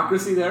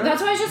hypocrisy there?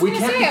 That's what I was just we gonna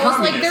can't say. be I was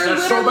like, communists. they're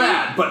That's so literally-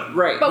 bad. But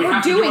Right. But we we're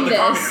have to do doing what the this.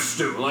 communists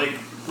do. Like,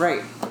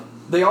 Right.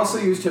 They also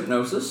used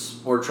hypnosis,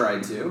 or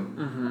tried to.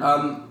 Mm-hmm.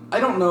 I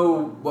don't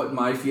know what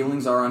my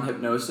feelings are on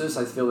hypnosis.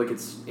 I feel like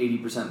it's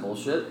 80%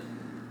 bullshit.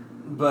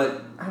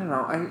 But I don't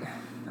know.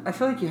 I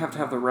feel like you have to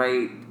have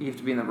you have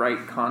to be in the right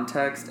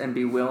context and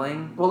be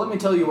willing. well, let me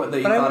tell you what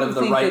they But I thought don't of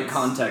the think right it's-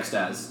 context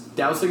as: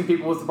 dousing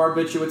people with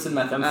barbiturates and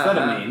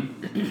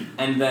methamphetamine,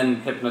 and then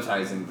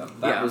hypnotizing them.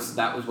 That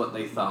was what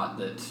they thought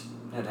that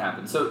had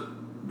happened. So,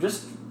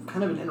 just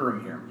kind of an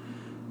interim here.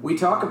 We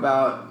talk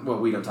about, well,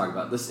 we don't talk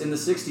about this. In the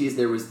 60s,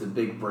 there was the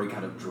big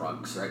breakout of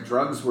drugs, right?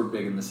 Drugs were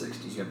big in the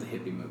 60s. You have the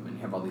hippie movement.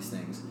 You have all these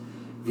things.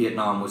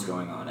 Vietnam was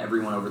going on.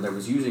 Everyone over there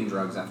was using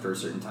drugs after a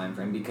certain time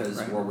frame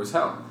because war was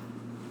hell.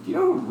 Do you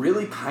know who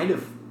really kind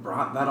of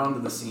brought that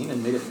onto the scene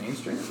and made it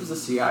mainstream? It was the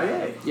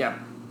CIA. Yeah.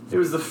 It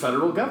was the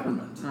federal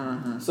government.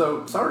 Mm-hmm.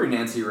 So, sorry,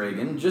 Nancy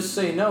Reagan. Just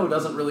say no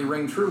doesn't really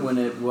ring true when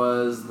it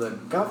was the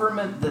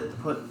government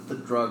that put the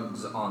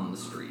drugs on the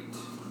street.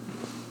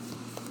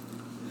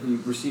 Are you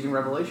receiving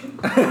revelation?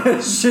 Jen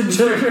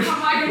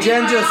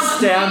just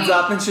stands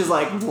up and she's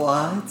like,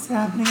 "What's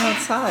happening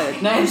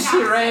outside?"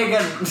 Nancy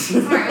Reagan.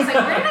 Sorry, I was like,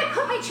 where did I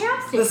put my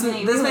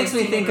chapstick? This makes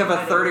me think of a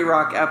 30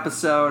 Rock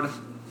episode.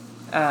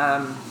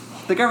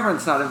 The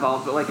government's not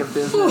involved, but like a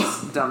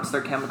business dumps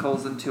their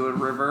chemicals into a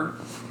river.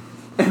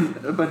 And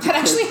a bunch That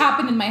of actually kids,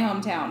 happened in my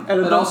hometown. and a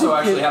That bunch also of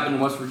actually kids- happened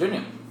in West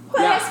Virginia.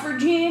 West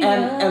Virginia.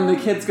 And the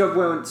kids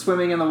went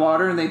swimming in the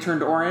water and they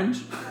turned orange.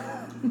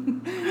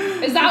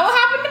 Is that what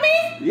happened to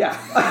me? Yeah.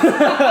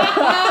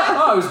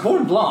 Oh, I was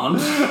born blonde.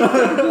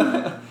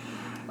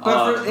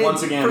 But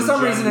once again, for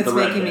some Jen reason, it's the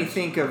making me redhead.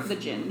 think of The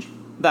ginge.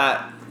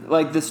 that.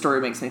 Like, this story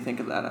makes me think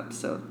of that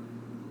episode.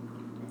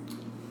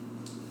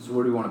 So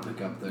where do you want to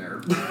pick up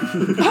there?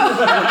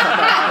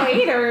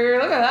 Hater,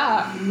 look at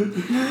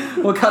that.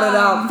 We'll cut it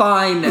out.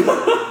 Fine.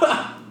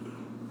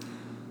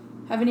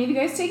 Have any of you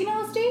guys taken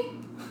LSD?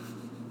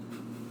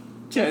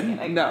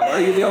 Jen, no. Are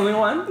you the only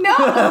one? No.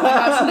 Oh my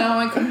gosh, no,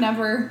 I could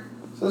never.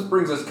 So this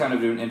brings us kind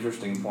of to an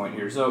interesting point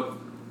here. So,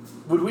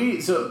 well,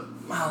 we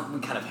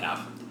kind of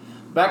have.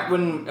 Back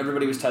when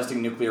everybody was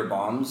testing nuclear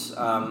bombs,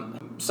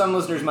 some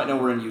listeners might know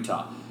we're in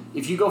Utah.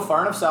 If you go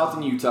far enough south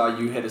in Utah,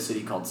 you hit a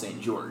city called St.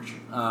 George.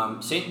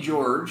 St.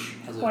 George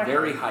has a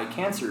very high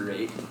cancer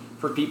rate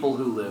for people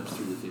who lived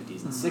through the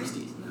 50s and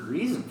 60s. And the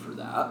reason for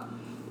that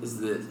is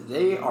that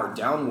they are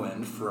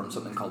downwind from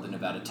something called the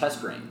Nevada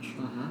Test Range.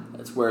 Mm-hmm.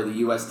 That's where the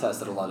U.S.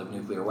 tested a lot of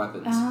nuclear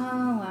weapons. Oh,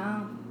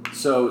 wow.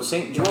 So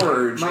St.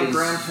 George My is...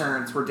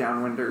 grandparents were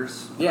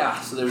downwinders.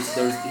 Yeah, so there's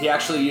he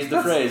actually used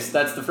the phrase.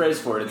 That's the phrase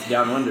for it. It's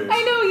downwinders.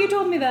 I know, you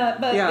told me that,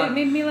 but Yeah. it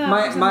made me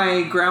laugh.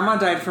 My grandma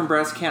died from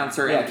breast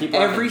cancer, Yeah, and keep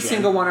laughing, every Jen.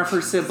 single one of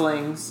her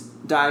siblings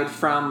died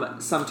from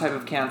some type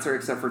of cancer,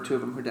 except for 2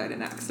 of them who died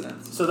in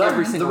accidents. So that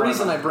every the single one of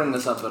reason them. I bring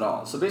this up at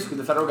all. So basically,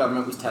 the federal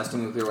government was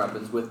testing nuclear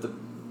weapons with the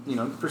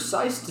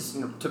precise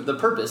to the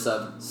purpose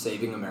of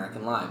saving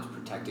American lives,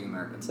 protecting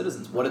American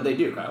citizens. What did they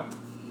do, Kyle?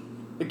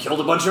 They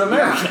killed a bunch of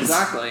Americans. Yeah,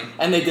 exactly.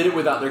 And they did it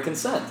without their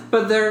consent.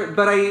 But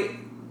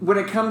when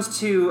it comes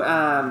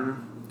to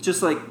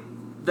just like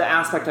the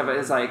aspect of it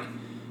is like,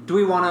 do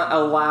we want to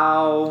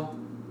allow,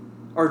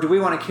 or do we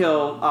want to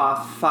kill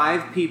off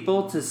 5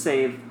 people to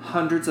save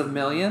hundreds of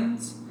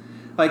millions?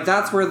 Like,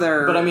 that's where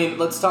they're. But I mean,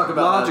 let's talk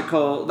about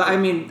logical. I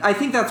mean, I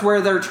think that's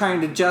where they're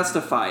trying to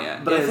justify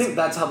it. But I think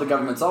that's how the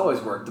government's always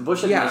worked. The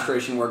Bush Yeah.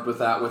 administration worked with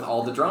that with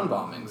all the drone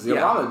bombings. The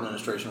Yeah. Obama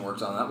administration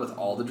works on that with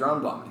all the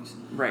drone bombings.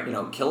 Right.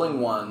 Killing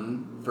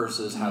one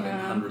versus having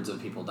Yeah. hundreds of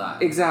people die.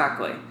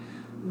 Exactly.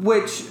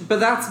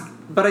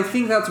 But I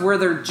think that's where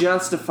they're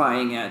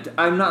justifying it.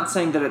 I'm not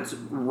saying that it's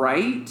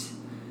right.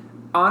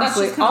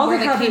 Honestly, That's just kind of all where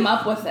they they had came to,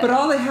 up with it. But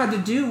all they had to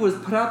do was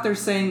put out there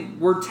saying,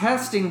 we're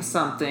testing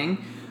something.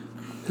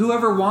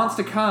 Whoever wants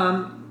to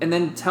come, and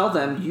then tell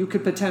them you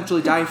could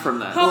potentially die from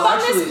this. Hop Well, on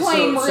actually, this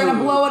plane, we're going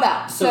to blow it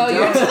up. So down-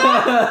 you're into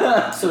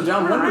that? So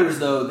downwinders,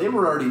 though, they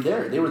were already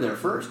there. They were there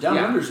first.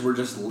 Downwinders Yeah. were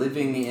just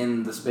living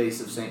in the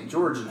space of St.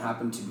 George and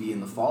happened to be in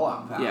the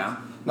fallout path. Yeah.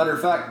 Matter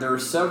of fact, there are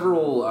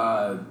several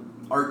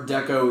Art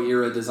Deco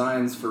era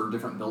designs for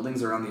different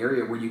buildings around the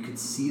area where you could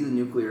see the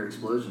nuclear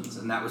explosions,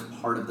 and that was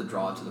part of the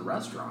draw to the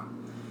restaurant.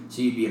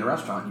 So you'd be in a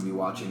restaurant, you'd be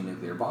watching a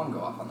nuclear bomb go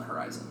off on the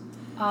horizon.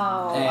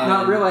 Oh. And-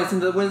 Not realizing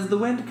that as the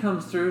wind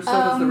comes through, so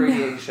does the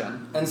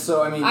radiation. And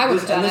so, I mean, I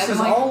would've done this it. is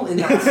I'm like- all in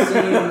that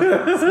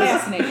same...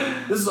 Fascinating.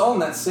 This is all in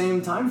that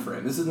same time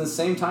frame. This is in the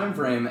same time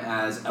frame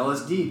as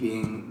LSD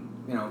being,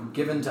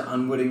 given to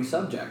unwitting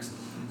subjects.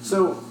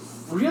 So,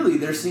 really,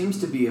 there seems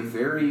to be a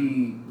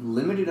very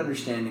limited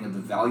understanding of the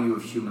value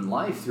of human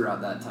life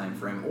throughout that time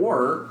frame,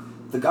 or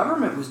the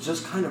government was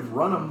just kind of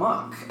run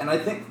amok. And I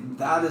think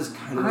that is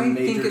kind of a I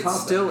major think it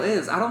topic. still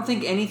is. I don't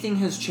think anything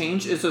has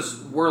changed. It's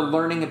just we're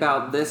learning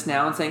about this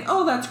now and saying,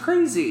 oh, that's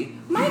crazy.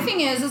 My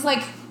thing is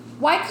like,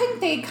 why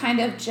couldn't they kind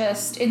of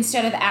just,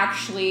 instead of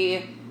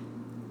actually...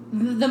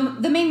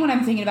 The main one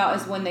I'm thinking about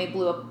is when they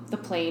blew up the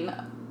plane.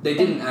 They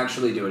didn't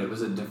actually do it. It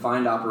was a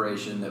defined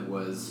operation that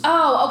was...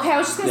 Oh, okay. I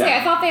was just gonna say, Yeah.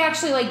 I thought they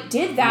actually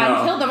did that No.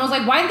 and killed them. I was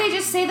like, why didn't they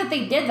just say that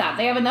they did that?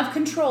 They have enough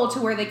control to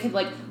where they could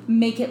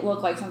make it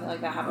look like something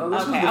like that happened. Well,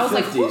 this Okay, I was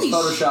was like, the 50s.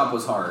 holy shit. Photoshop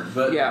was hard,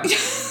 but Yeah.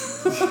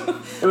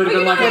 it would have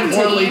been Well, like you a know what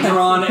I poorly mean.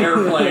 drawn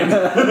airplane.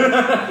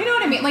 You know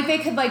what I mean? Like, they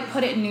could, like,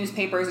 put it in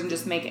newspapers and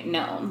just make it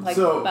known. Like,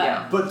 So, but,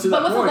 yeah, but to but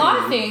that with point, a lot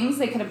of things,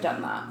 they could have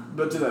done that.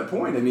 But to that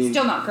point, I mean,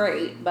 Still not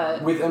great,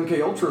 but... with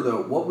MK Ultra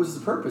though, what was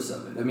the purpose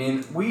of it? I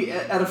mean, we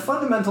at a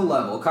fundamental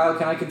level, Kyle,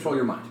 can I control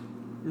your mind?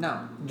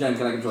 No. Jen,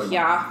 can I control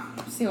your mind?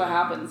 Yeah. See what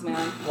happens,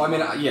 man. Well, I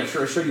mean, yeah,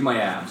 sure, I showed you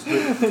my abs. But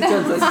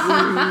Jen's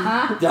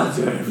like, Don't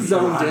do it.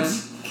 Zoned in.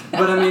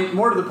 But I mean,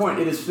 more to the point,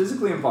 it is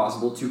physically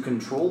impossible to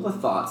control the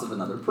thoughts of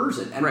another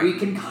person, and Right. we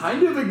can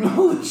kind of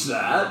acknowledge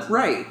that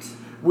right.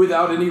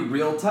 without any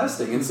real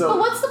testing. And so But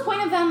what's the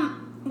point of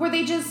them where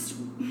they just...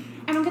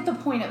 I don't get the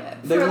point of it.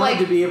 they For, wanted like,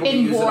 to be able to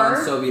in use war, it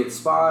on Soviet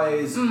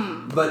spies,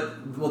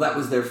 but, well, that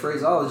was their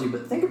phraseology.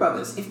 But think about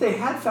this. If they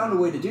had found a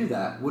way to do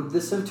that, would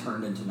this have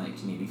turned into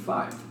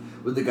 1985?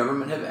 Would the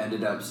government have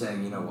ended up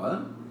saying, you know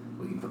what,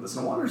 we can put this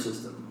in a water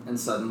system? And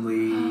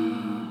suddenly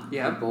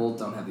people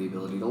don't have the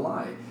ability to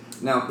lie.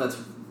 Now, that's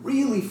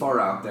really far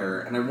out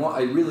there, and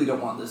I really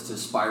don't want this to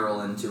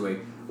spiral into a,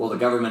 well, the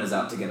government is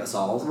out to get us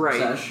all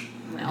sesh.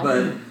 No.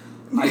 But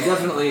I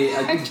definitely,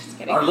 I'm just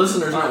kidding. our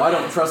listeners know I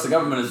don't trust the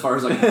government as far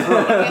as I can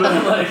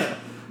throw it.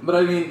 But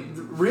I mean,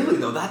 really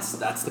though, that's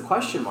the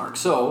question mark.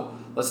 So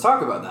let's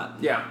talk about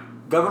that. Yeah.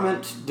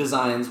 Government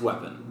designs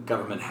weapon.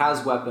 Government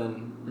has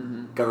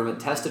weapon.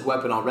 Government tested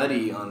weapon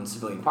already on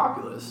civilian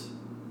populace.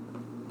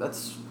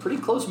 That's pretty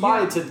close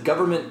by to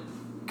government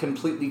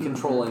completely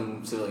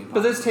controlling civilian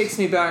populace. But this takes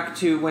me back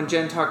to when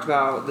Jen talked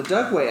about the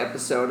Dugway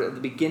episode at the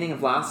beginning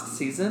of last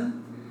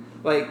season.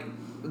 Like,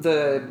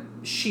 the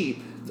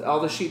sheep, all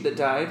the sheep that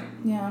died,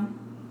 Yeah.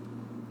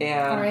 and they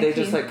R.I.P.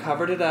 just, like,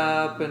 covered it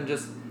up and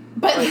just...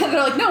 But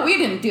they're like, no, we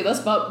didn't do this,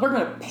 but we're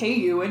going to pay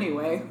you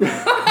anyway.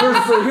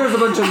 here's a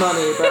bunch of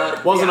money,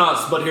 but... Wasn't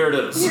us, but here it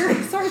is.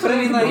 Sorry, But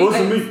I mean,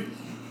 like... me.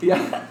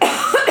 Yeah. But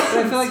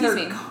I feel like Excuse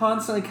they're me.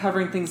 constantly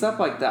covering things up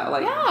like that.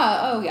 Like,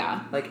 Yeah, oh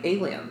yeah. like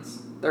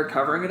aliens. They're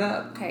covering it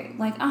up. Okay,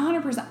 like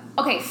 100%.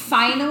 Okay,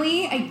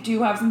 finally, I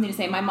do have something to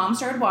say. My mom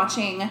started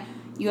watching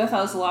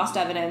UFOs Lost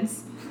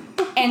Evidence,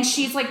 and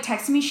she's like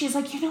texting me. She's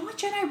like, you know what,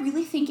 Jen? I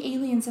really think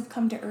aliens have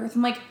come to Earth.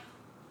 I'm like,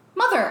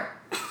 Mother,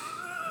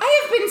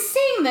 I have been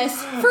saying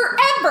this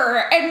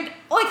forever, and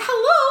like,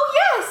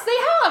 hello, yes,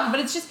 they have.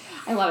 But it's just,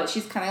 I love it.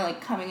 She's kind of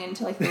like coming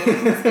into like the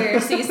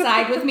conspiracy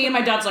side with me, and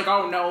my dad's like,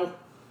 oh no.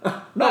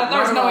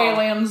 There's no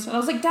aliens. And I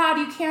was like, Dad,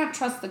 you can't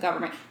trust the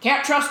government.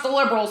 Can't trust the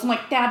liberals. I'm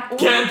like, Dad.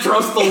 Can't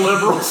trust the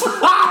liberals.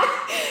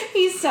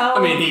 He's so... I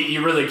mean,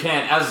 you really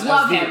can't. As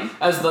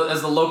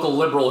the local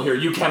liberal here,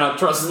 you cannot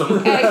trust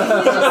them. He's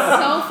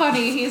just so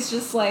funny. He's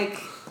just like,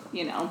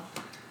 you know,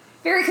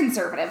 very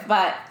conservative.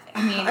 But,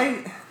 I mean,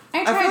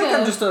 I try feel like to...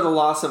 I'm just at a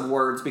loss of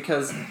words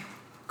because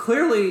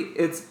clearly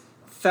it's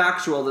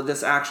factual that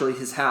this actually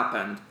has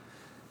happened.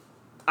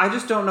 I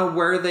just don't know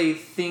where they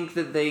think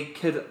that they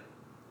could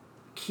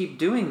keep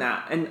doing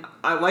that. And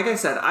like I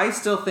said, I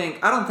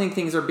don't think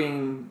things are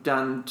being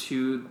done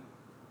to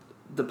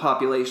the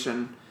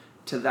population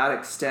to that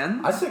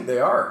extent. I think they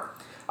are.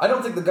 I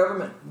don't think the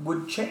government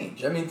would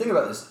change. I mean, think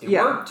about this. It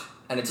worked,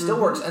 and it still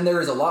works, and there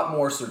is a lot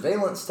more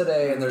surveillance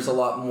today, and there's a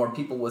lot more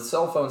people with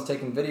cell phones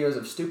taking videos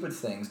of stupid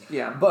things.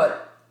 Yeah.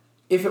 But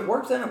if it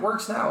worked then, it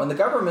works now, and the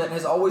government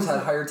has always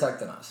had higher tech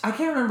than us. I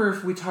can't remember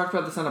if we talked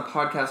about this on a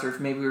podcast or if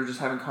maybe we were just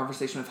having a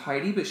conversation with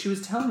Heidi, but she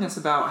was telling us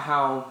about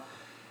how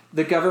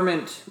the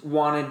government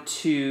wanted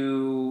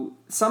to...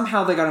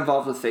 Somehow they got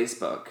involved with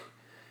Facebook.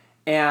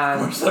 And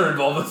Of course they're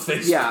involved with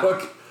Facebook. Yeah,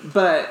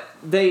 but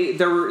they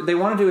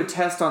want to do a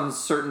test on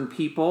certain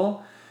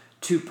people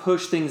to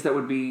push things that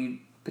would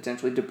be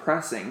potentially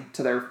depressing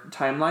to their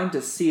timeline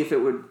to see if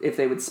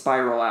they would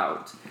spiral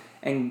out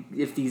and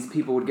if these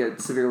people would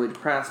get severely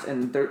depressed.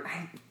 And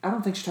I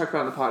don't think she talked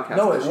about it on the podcast.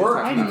 No, but it she was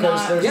worked talking about because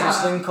not. there's Yeah.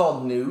 this thing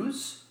called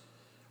news.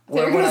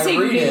 They're Where going when to I say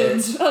read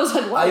nudes. it, I was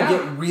like, what? I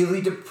get really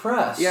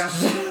depressed. Yeah.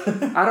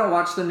 I don't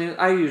watch the news.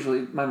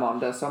 My mom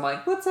does, so I'm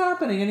like, what's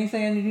happening?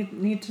 Anything I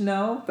need to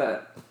know?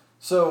 But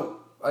So,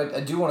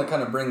 I do want to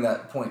kind of bring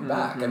that point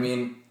back. I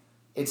mean,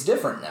 it's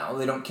different now.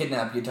 They don't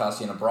kidnap you,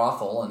 toss you in a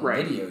brothel, and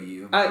Right. video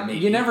you. Maybe.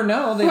 you never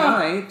know. They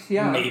might.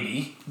 Yeah.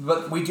 Maybe.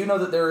 But we do know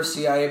that there are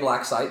CIA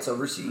black sites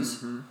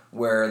overseas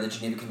where the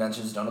Geneva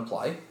Conventions don't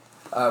apply.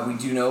 We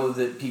do know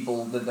that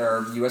there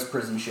are U.S.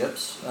 prison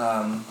ships.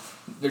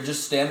 They're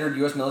just standard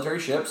U.S. military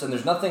ships, and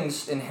there's nothing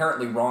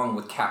inherently wrong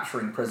with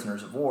capturing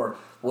prisoners of war.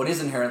 What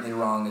is inherently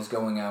wrong is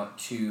going out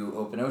to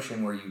open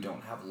ocean where you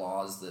don't have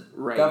laws that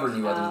govern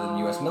you other than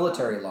U.S.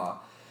 military law.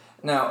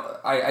 Now,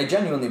 I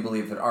genuinely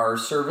believe that our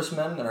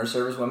servicemen and our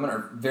servicewomen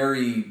are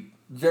very,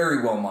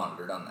 very well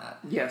monitored on that.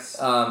 Yes.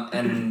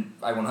 And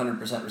I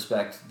 100%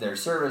 respect their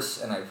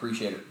service, and I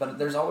appreciate it. But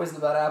there's always the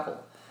bad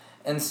apple.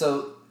 And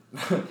so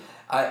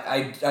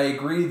I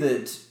agree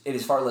that it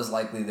is far less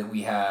likely that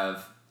we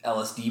have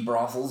LSD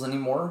brothels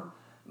anymore.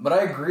 But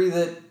I agree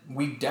that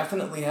we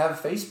definitely have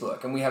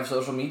Facebook and we have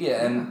social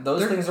media, and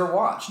those things are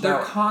watched. They're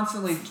Now,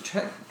 constantly...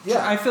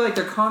 Yeah. I feel like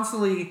they're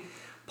constantly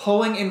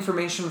pulling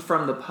information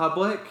from the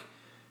public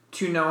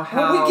to know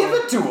how... Well, we give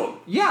it to them.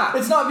 Yeah.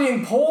 It's not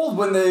being polled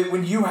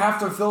when you have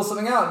to fill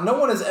something out. No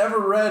one has ever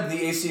read the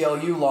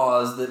ACLU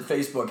laws that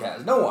Facebook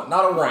has. No one.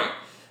 Not a one. Right.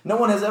 No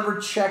one has ever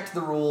checked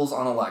the rules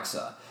on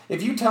Alexa.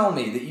 If you tell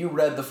me that you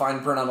read the fine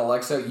print on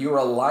Alexa, you're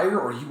a liar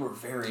or you were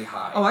very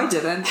high. Oh, I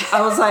didn't.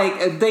 I was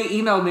like, they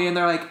emailed me and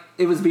they're like,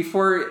 it was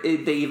before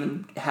they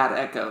even had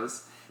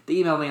echoes. They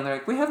emailed me and they're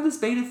like, we have this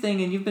beta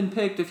thing and you've been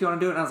picked if you want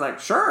to do it. And I was like,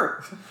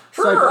 sure.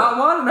 So I bought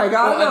one and I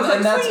got it.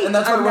 And that's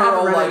why I've we're never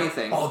all read like,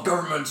 anything. oh,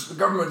 the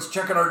government's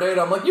checking our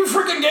data. I'm like, you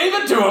freaking gave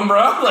it to them, bro.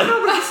 Like,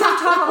 No, but at the same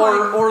time, I'm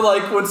like, or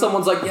like when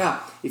someone's like, yeah,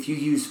 if you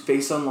use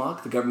Face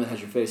Unlock, the government has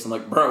your face. I'm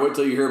like, bro, wait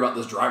till you hear about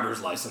this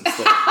driver's license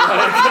thing.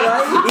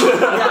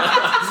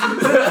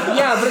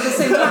 yeah, but at the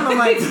same time, I'm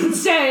like, It's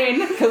insane.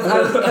 because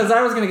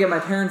I was going to get my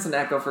parents an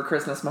Echo for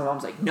Christmas. My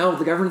mom's like, no,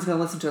 the government's going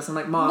to listen to us. I'm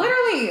like, Mom.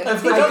 Literally.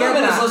 If the I get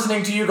government is that.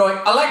 listening to you going,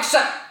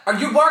 Alexa, are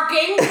you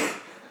working?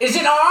 Is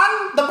it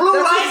on? The blue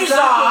That's light exactly is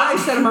what I on.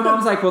 said. And my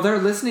mom's like, well, they're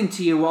listening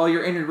to you while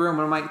you're in your room.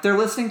 And I'm like, they're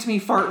listening to me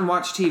fart and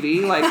watch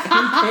TV? Like,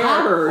 who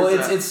cares? Well,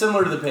 it's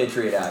similar to the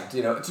Patriot Act.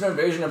 You know, it's an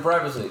invasion of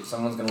privacy.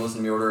 Someone's going to listen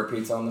to me order a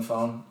pizza on the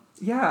phone.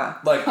 Yeah.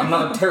 Like, I'm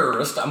not a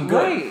terrorist. I'm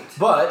good. Right.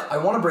 But I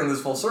want to bring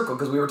this full circle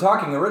because we were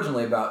talking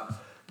originally about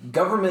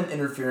government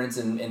interference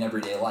in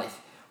everyday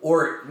life.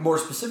 Or, more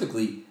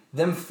specifically,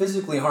 them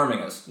physically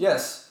harming us.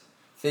 Yes,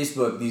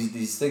 Facebook,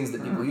 these things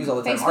that people use all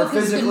the time are Facebook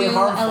is the physically new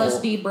harmful.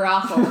 LSD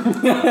brothel.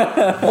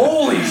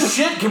 Holy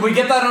shit, can we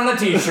get that on a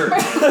t-shirt?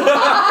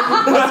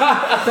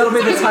 That'll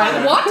be the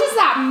title. What does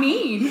that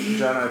mean?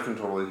 Jen, I can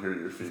totally hear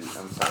your feet.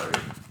 I'm sorry.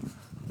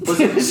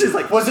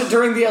 Was it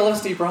during the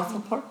LSD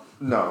brothel part?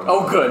 No.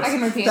 Oh, good. I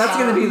can repeat That's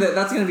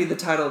that. gonna be the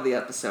title of the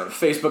episode.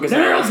 Facebook is an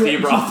LSD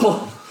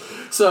brothel.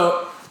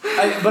 So,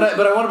 but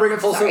I want to bring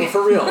it full circle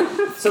for real.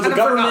 So the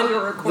forgot we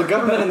were government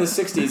recording. in the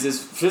 60s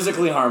is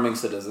physically harming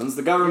citizens.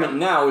 The government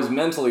now is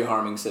mentally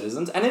harming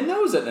citizens, and it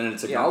knows it and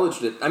it's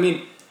acknowledged it. I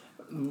mean,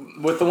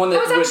 with the one that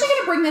I was actually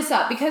going to bring this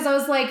up because I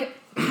was like,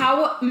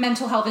 how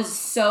mental health is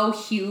so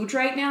huge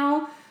right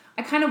now.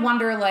 I kind of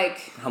wonder, like,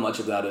 how much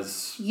of that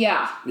is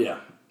yeah,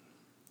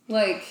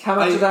 like, How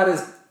much of that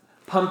is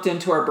pumped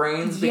into our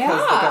brains because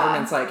the Yeah.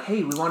 government's like,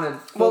 hey, we want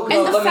to... Well, and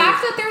the let me-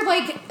 fact that they're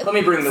like, Let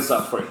me bring this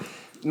up for you.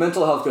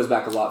 Mental health goes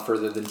back a lot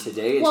further than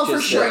today. It's well,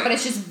 just for sure, that- but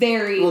it's just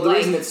very, Well, the like,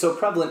 reason it's so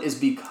prevalent is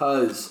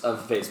because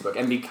of Facebook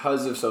and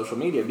because of social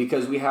media,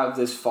 because we have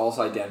this false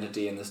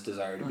identity and this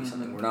desire to be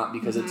something we're not,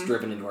 because it's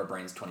driven into our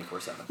brains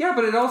 24/7. Yeah,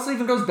 but it also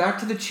even goes back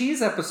to the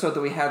cheese episode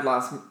that we had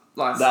last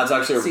That's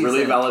actually a really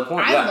season. valid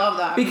point. I yeah. love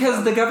that.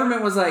 Because the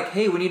government was like,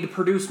 hey, we need to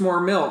produce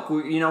more milk.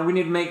 We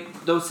need to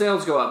make those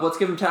sales go up. Let's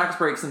give them tax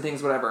breaks and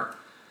things, whatever.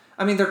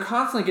 I mean, they're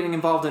constantly getting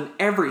involved in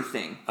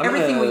everything.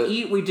 Everything we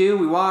eat, we do,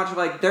 we watch.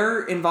 Like,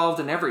 they're involved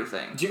in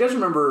everything. Do you guys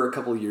remember a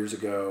couple years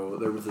ago,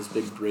 there was this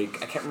big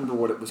break, I can't remember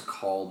what it was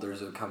called,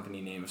 there's a company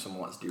name if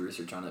someone wants to do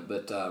research on it,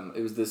 but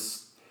it was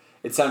this,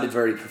 it sounded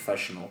very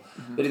professional.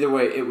 But either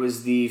way, it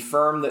was the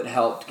firm that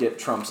helped get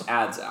Trump's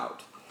ads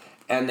out.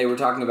 And they were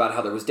talking about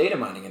how there was data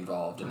mining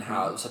involved and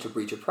how it was such a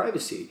breach of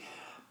privacy.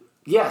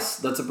 Yes,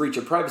 that's a breach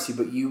of privacy,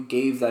 but you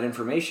gave that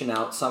information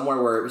out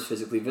somewhere where it was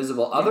physically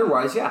visible.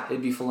 Otherwise, yeah,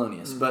 it'd be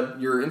felonious. But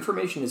your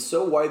information is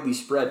so widely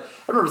spread.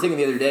 I remember thinking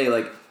the other day,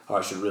 like, oh,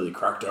 I should really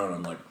crack down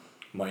on, like,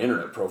 my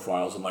internet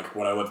profiles and, like,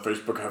 what I let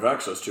Facebook have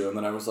access to. And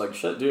then I was like,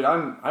 shit, dude,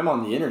 I'm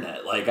on the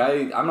internet. Like,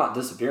 I'm not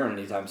disappearing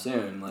anytime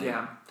soon. Like,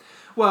 Yeah.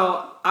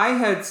 Well, I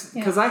had...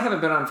 Because I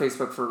haven't been on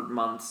Facebook for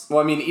months. Well,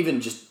 I mean,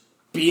 even just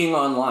being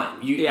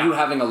online, you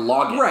having a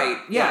login. Right,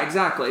 yeah,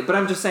 exactly. But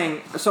I'm just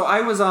saying, so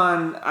I was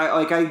on,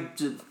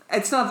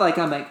 it's not like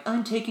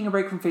I'm taking a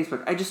break from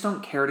Facebook. I just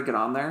don't care to get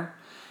on there.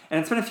 And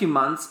it's been a few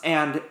months,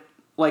 and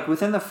like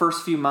within the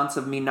first few months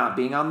of me not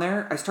being on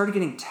there, I started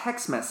getting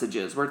text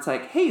messages where it's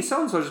like, hey,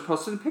 so-and-so just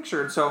posted a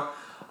picture. And so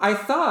I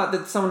thought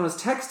that someone was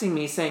texting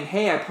me saying,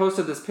 hey, I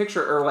posted this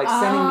picture, or like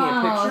sending me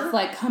a picture. it's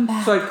like, come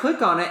back. So I'd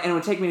click on it, and it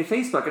would take me to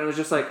Facebook, and it was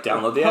just like,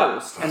 Download the app.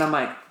 post. And I'm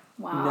like,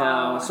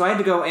 Wow. no. So I had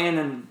to go in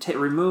and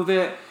remove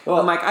it. Well-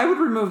 I'm like, I would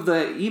remove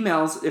the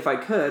emails if I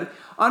could.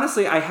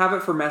 Honestly, I have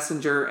it for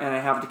Messenger, and I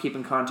have to keep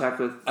in contact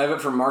with... I have it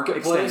for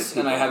Marketplace, Extended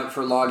and I people. have it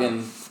for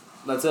login.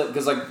 That's it.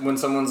 Because, like, when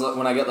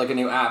I get, like, a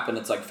new app and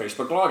it's, like,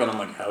 Facebook login, I'm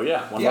like, hell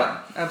yeah. One button.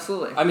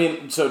 absolutely. I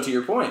mean, so to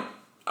your point,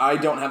 I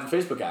don't have a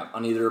Facebook app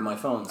on either of my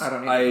phones. I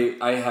don't either.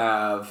 I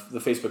have the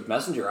Facebook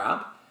Messenger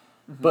app,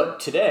 but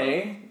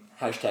today,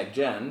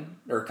 #Jen,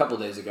 or a couple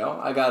days ago,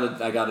 I got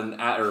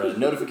a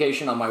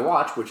notification on my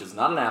watch, which is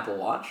not an Apple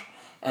Watch,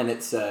 and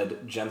it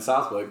said Jen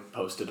Southwick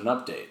posted an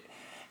update.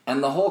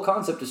 And the whole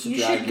concept is to you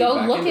drag should you go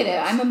back look into at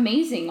it. this. I'm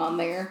amazing on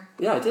there.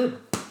 Yeah, I did.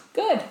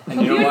 Good. And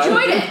Hope you know why I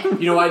enjoyed did? it.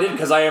 You know why I did?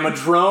 Because I am a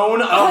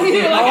drone of the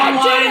You're like,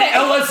 I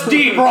online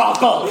LSD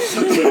brothel.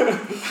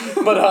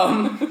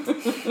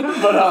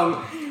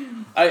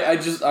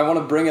 I want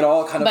to bring it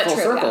all kind of But full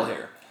true, circle yeah.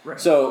 here. Right.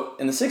 So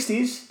in the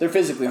 60s, they're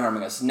physically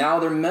harming us. Now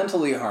they're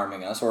mentally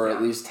harming us, or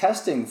at least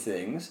testing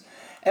things,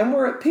 and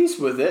we're at peace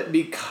with it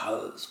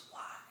because why?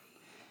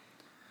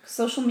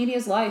 Social media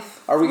is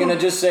life. Are we going to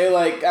just say,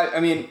 like, I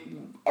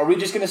mean, are we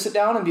just going to sit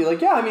down and be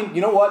like, yeah, I mean,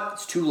 you know what?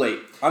 It's too late.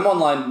 I'm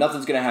online.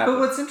 Nothing's going to happen.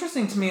 But what's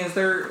interesting to me is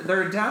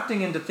they're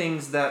adapting into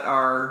things that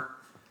are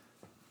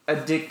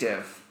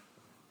addictive.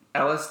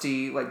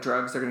 LSD, like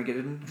drugs, they're going to get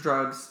into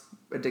drugs,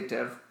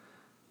 addictive.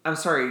 I'm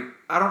sorry,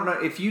 I don't know.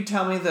 If you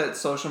tell me that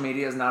social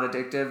media is not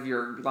addictive,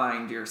 you're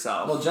lying to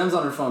yourself. Well, Jen's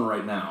on her phone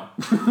right now.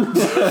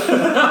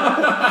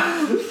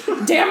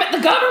 Damn it,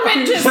 the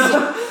government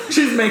just...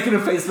 She's making a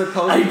Facebook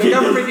post. The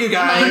government, you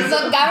guys.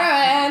 The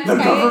government. The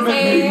government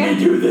made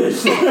me do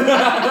this.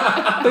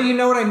 But you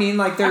know what I mean?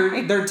 Like,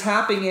 they're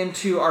tapping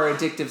into our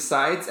addictive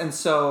sites, and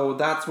so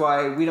that's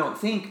why we don't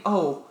think,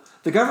 oh,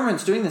 the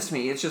government's doing this to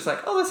me. It's just like,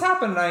 oh, this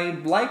happened, and I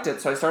liked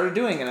it, so I started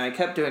doing it, and I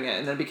kept doing it,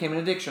 and then it became an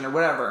addiction, or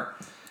whatever.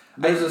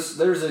 There's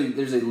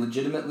a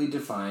legitimately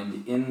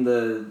defined in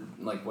the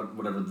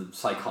whatever the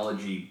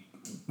psychology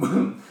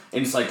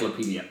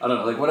encyclopedia. I don't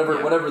know, like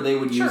whatever they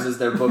would use as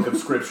their book of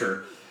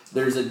scripture.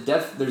 There's a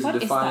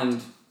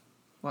defined.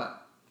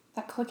 What?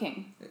 That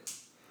clicking.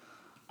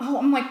 Oh,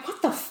 I'm like,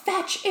 what the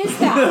fetch is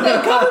that?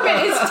 The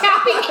government is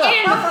tapping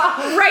in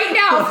right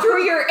now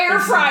through your air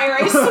fryer,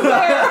 I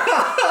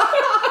swear.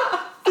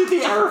 The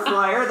air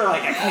fryer? They're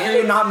like, I can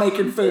hear you not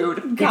making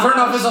food. Turn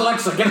off his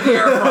Alexa, get the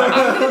air fryer.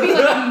 I'm going to be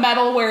like a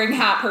metal-wearing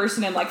hat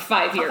person in like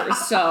 5 years.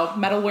 So,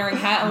 metal-wearing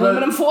hat,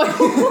 aluminum foil.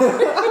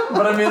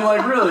 But I mean,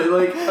 like, really,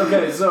 like,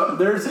 okay, so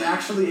there's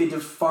actually a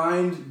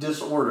defined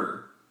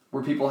disorder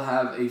where people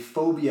have a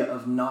phobia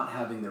of not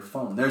having their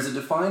phone. There's a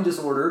defined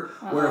disorder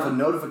where if a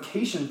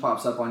notification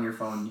pops up on your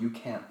phone, you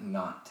can't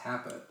not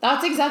tap it.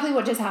 That's exactly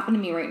what just happened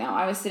to me right now.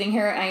 I was sitting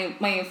here and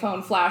my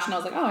phone flashed and I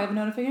was like, oh, I have a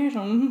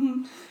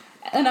notification.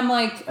 And I'm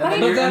like, well,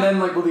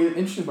 the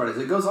interesting part is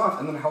it goes off,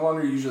 and then how long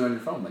are you usually on your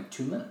phone? Like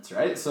 2 minutes,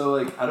 right? So,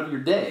 like, out of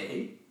your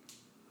day,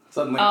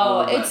 suddenly.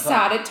 Oh, it's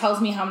sad. It tells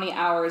me how many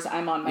hours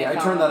I'm on my phone. Yeah,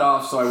 I turned that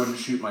off so I wouldn't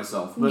shoot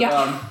myself. But,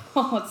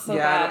 oh, it's so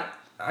bad.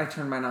 I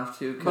turned mine off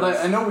too. But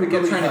I know we kept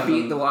really trying to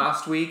beat the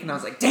last week, and I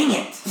was like, dang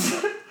it!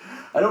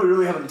 I know we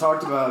really haven't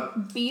talked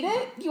about... Beat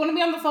it? You want to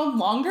be on the phone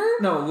longer?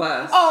 No,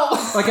 less.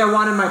 Oh! Like, I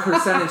wanted my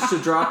percentage to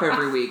drop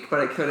every week, but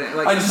I couldn't.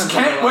 Like, I just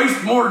can't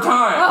waste more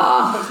time.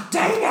 Oh,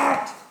 dang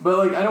it! But,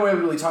 like, I know we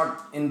haven't really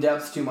talked in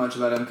depth too much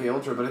about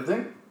MKUltra, but I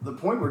think the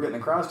point we're getting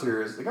across here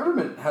is the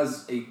government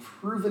has a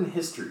proven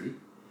history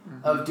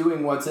of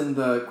doing what's in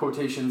the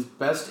quotations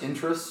best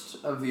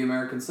interest of the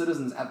American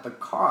citizens at the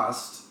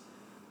cost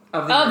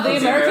of the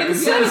American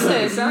citizens.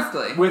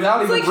 Exactly.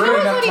 Without even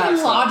bringing up tax how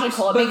is that even dollars.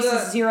 logical? It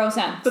makes 0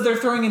 sense. But they're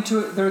throwing it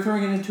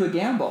into a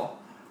gamble.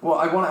 Well,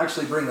 I want to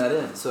actually bring that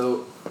in.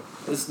 So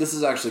this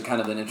is actually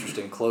kind of an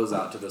interesting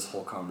closeout to this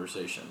whole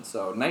conversation.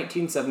 So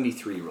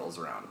 1973 rolls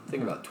around.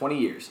 Think about it, 20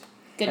 years.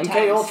 Good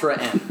MKUltra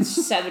ends.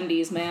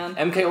 70s, man.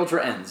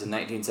 MKUltra ends in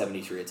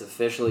 1973. It's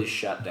officially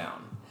shut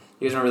down.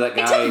 You guys remember that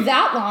guy? It took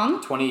that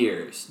long? 20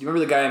 years. Do you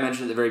remember the guy I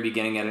mentioned at the very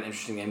beginning had an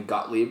interesting name,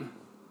 Gottlieb?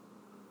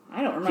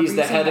 I don't remember. He's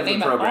the head of the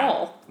program. At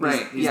all.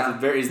 Right. He's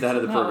the head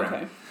of the program.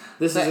 Okay.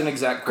 This is an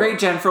exact quote. Great,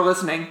 Jen, for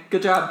listening.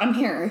 Good job. I'm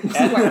here.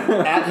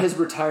 At his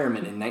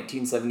retirement in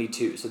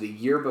 1972, so the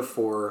year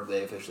before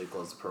they officially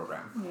closed the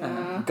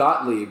program,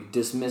 Gottlieb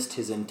dismissed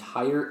his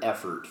entire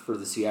effort for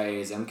the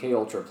CIA's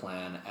MKUltra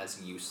plan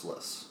as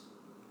useless.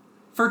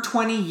 For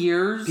 20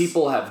 years?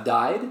 People have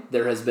died.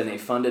 There has been a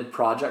funded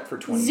project for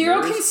 20 Zero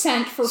years.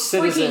 consent for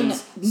freaking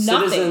nothing.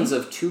 Citizens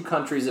of 2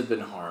 countries have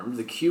been harmed.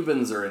 The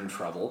Cubans are in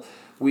trouble.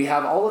 We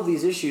have all of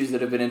these issues that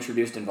have been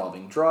introduced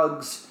involving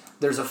drugs.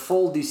 There's a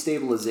full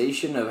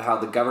destabilization of how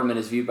the government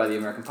is viewed by the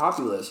American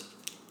populace.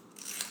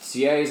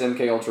 CIA's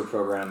MKUltra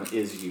program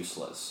is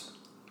useless.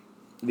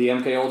 The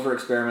MKUltra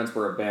experiments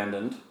were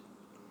abandoned,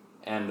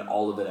 and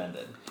all of it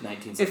ended.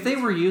 1970s. If they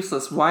were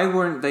useless, why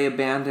weren't they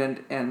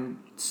abandoned and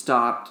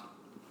stopped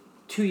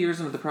 2 years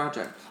into the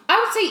project? I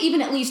would say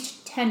even at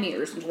least 10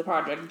 years into the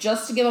project,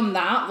 just to give them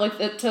that. Like,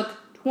 it took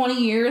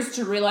 20 years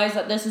to realize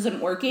that this isn't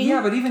working.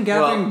 Yeah, but even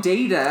gathering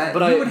data,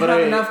 you would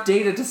have enough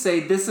data to say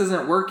this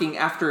isn't working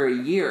after a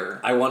year.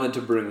 I wanted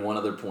to bring one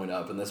other point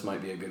up, and this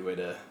might be a good way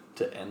to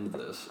end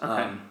this.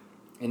 Okay.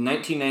 In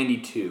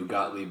 1992,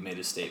 Gottlieb made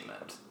a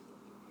statement,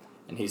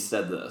 and he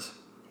said this.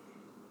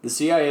 The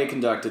CIA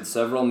conducted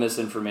several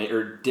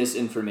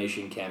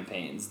disinformation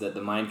campaigns that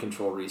the mind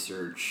control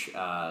research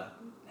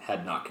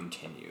had not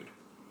continued.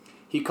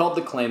 He called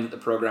the claim that the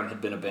program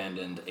had been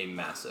abandoned a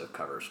massive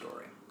cover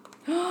story.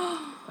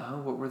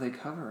 Oh, what were they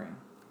covering?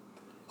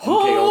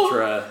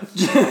 MKUltra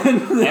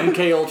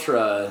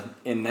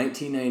in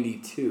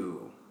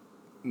 1992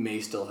 may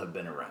still have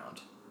been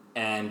around,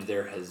 and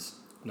there has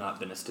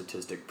not been a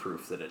statistic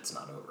proof that it's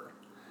not over.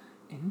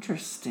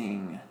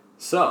 Interesting.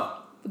 So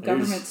the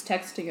government's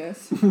texting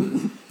us.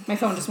 My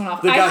phone just went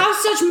off. I have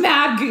such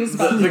mad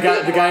goosebumps.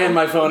 The guy in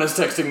my phone is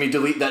texting me,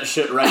 delete that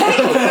shit right now.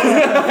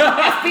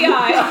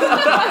 FBI.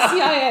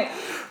 CIA.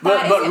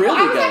 But really,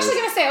 I was actually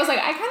going to say,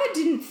 I kind of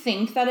didn't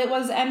think that it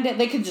was ended.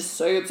 They could just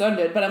say it's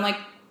ended, but I'm like...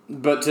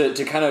 But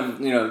to kind of,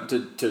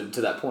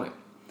 to that point.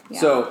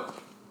 Yeah. So,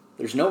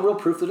 there's no real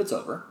proof that it's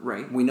over.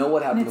 Right. We know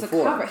what happened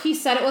before. He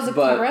said it was a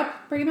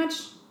cover-up, pretty much?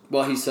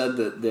 Well, he said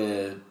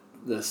that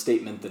the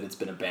statement that it's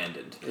been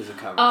abandoned is a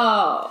cover.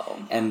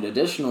 Oh. And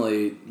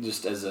additionally,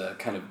 just as a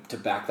kind of to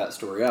back that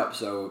story up,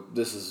 so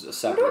this is a I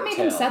separate wonder what made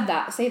tale.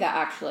 him say that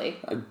actually.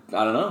 I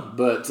don't know,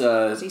 but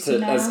he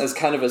senile? as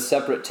kind of a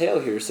separate tale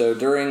here. So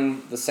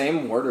during the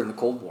same war, during the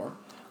Cold War,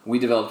 we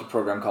developed a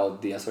program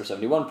called the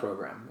SR-71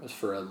 program. It was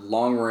for a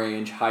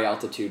long-range,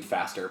 high-altitude,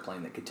 fast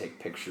airplane that could take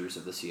pictures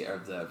of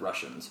the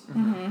Russians.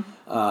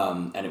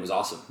 And it was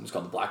awesome. It was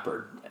called the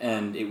Blackbird.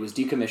 And it was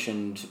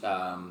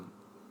decommissioned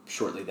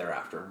shortly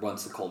thereafter,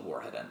 once the Cold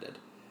War had ended.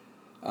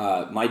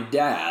 My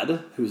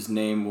dad, whose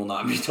name will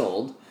not be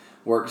told,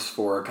 works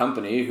for a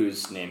company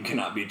whose name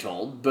cannot be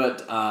told,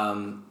 but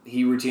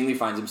he routinely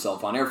finds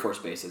himself on Air Force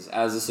bases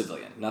as a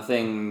civilian.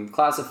 Nothing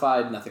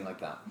classified, nothing like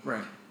that.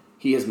 Right.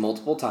 He has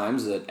multiple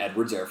times at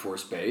Edwards Air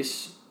Force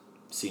Base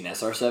seen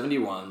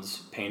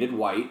SR-71s painted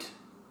white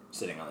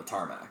sitting on the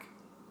tarmac.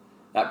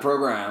 That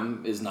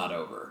program is not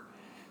over.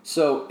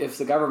 So if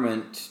the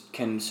government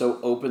can so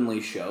openly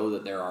show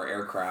that there are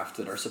aircraft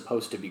that are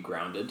supposed to be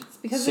grounded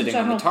Because the sitting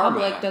on general the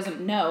tarmac, public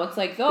doesn't know. It's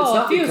like, It's oh,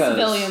 not a few because-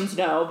 civilians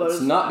know, but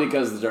it's not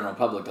because the general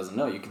public doesn't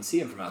know. You can see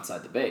them from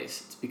outside the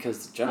base. It's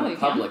because the general you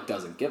can? public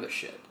doesn't give a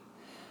shit.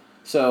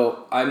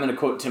 So I'm going to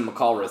quote Tim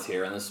McAllrath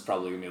here, and this is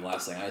probably going to be the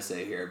last thing I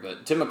say here,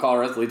 but Tim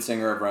McAllrath, lead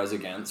singer of Rise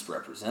Against,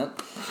 represent,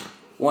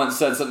 once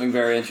said something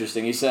very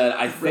interesting. He said,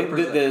 I think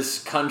that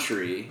this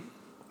country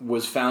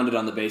was founded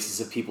on the basis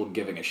of people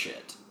giving a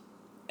shit.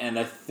 And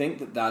I think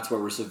that that's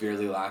where we're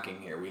severely lacking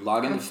here. We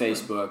log into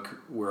Facebook,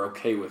 we're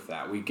okay with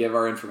that. We give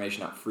our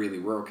information out freely,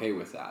 we're okay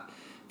with that.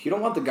 If you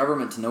don't want the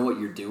government to know what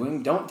you're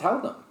doing, don't tell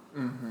them.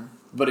 Mm-hmm.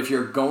 But if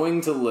you're going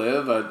to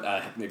live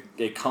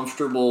a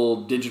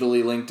comfortable,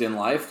 digitally linked-in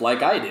life,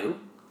 like I do,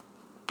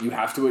 you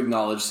have to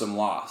acknowledge some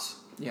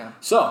loss. Yeah.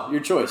 So, your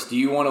choice. Do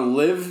you want to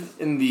live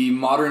in the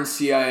modern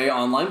CIA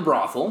online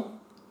brothel?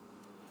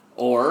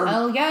 Or...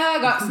 Oh yeah,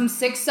 I got some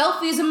sick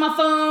selfies in my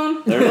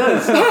phone. There it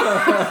is.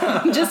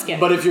 I'm just kidding.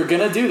 But if you're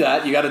going to do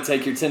that, you got to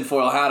take your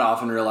tinfoil hat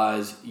off and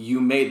realize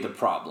you made the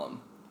problem.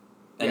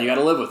 And you got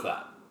to live with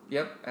that.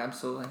 Yep,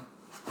 absolutely.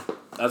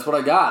 That's what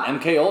I got.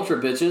 MK Ultra,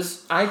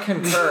 bitches. I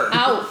concur.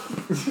 Out.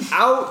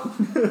 Out!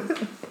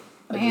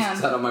 I Man.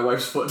 just sat on my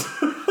wife's foot.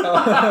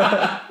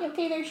 You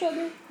okay there,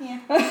 sugar? Yeah.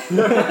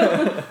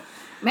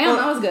 Man,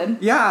 that was good.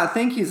 Yeah,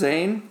 thank you,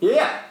 Zane.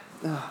 Yeah.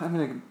 I'm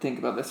going to think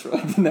about this for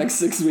like the next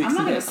 6 weeks. I'm not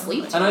to going get to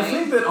sleep And I tonight.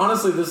 think that,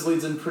 honestly, this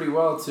leads in pretty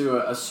well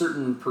to a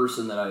certain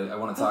person that I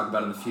want to talk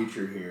about in the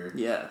future here.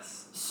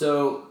 Yes.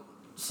 So,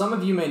 some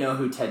of you may know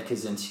who Ted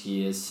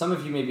Kaczynski is. Some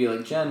of you may be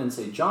like Jen and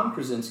say John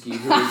Krasinski,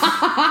 who is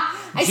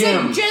I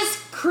Jim. said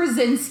just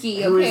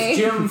Krasinski, who okay? is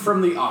Jim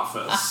from The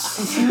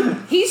Office.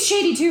 He's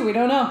shady too, we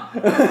don't know.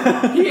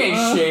 He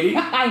ain't shady.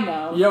 I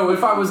know. Yo,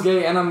 if I was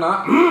gay and I'm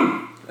not...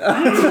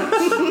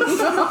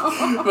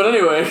 But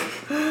anyway,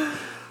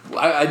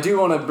 I do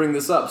want to bring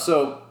this up.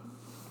 So,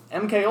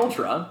 MK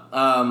Ultra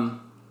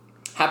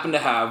happened to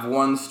have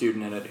one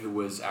student in it who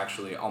was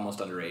actually almost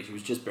underage. He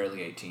was just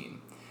barely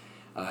 18.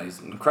 He's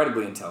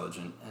incredibly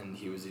intelligent, and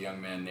he was a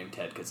young man named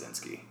Ted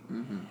Kaczynski.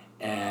 Mm-hmm.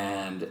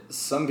 And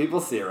some people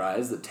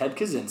theorize that Ted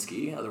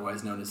Kaczynski,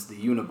 otherwise known as the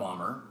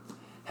Unabomber,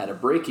 had a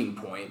breaking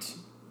point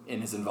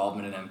in his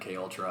involvement in MK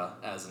Ultra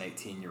as an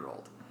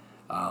 18-year-old.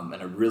 And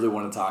I really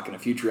want to talk in a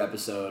future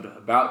episode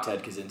about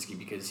Ted Kaczynski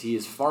because he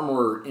is far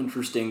more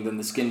interesting than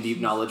the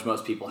skin-deep knowledge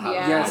most people have.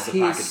 Yeah. Yes, as a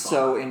package he's bomb.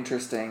 so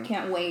interesting.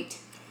 Can't wait.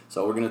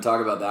 So we're going to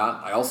talk about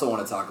that. I also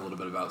want to talk a little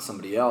bit about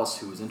somebody else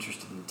who was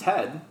interested in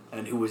Ted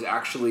and who was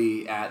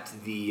actually at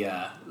the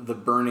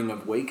burning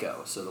of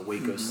Waco, so the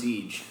Waco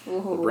siege, the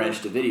Branch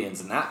Davidians,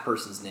 and that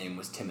person's name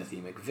was Timothy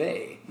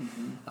McVeigh,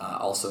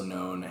 also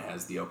known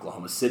as the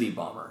Oklahoma City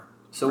bomber.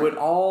 So it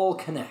all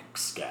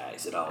connects,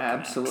 guys. It all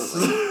connects.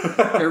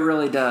 Absolutely. It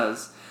really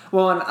does.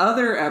 Well, in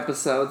other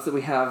episodes that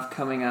we have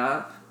coming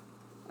up,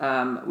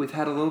 we've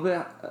had a little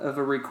bit of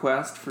a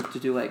request to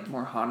do like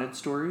more haunted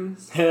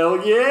stories.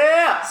 Hell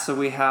yeah! So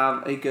we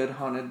have a good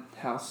haunted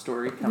house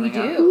story We coming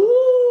up. do.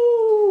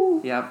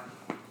 Woo! Yep.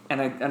 And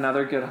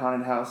another good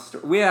haunted house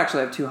story. We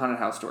actually have two haunted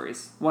house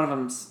stories. One of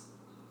them's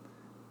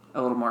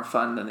a little more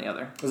fun than the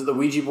other. Is it the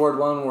Ouija board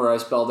one where I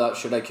spelled out,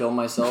 should I kill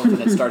myself?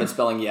 And it started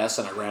spelling yes,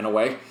 and I ran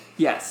away?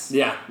 Yes.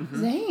 Yeah.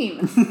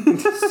 Zane.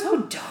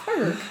 So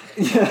dark.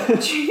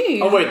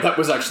 Jeez. Oh, wait, that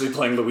was actually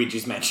playing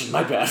Luigi's Mansion.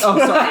 My bad. Oh,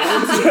 sorry.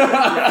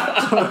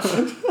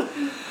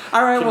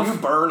 All right, Can you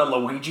burn a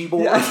Luigi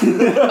board?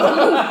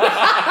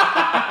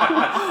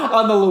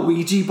 on the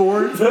Luigi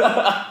board.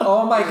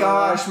 Oh my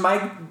gosh,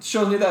 Mike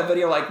shows me that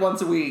video like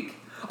once a week.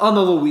 On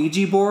the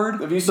Luigi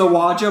board, Have you the seen-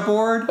 Waja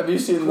board, Have you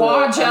seen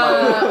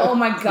Waja. Oh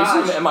my Have you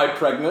gosh. seen Am I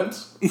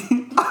Pregnant?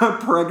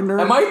 pregnant.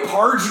 Am I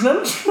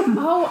Pargnant?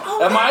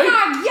 Oh Am my I-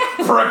 god,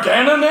 yes.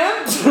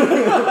 Pregnant?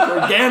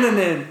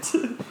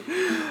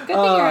 Good thing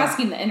you're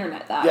asking the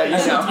internet that.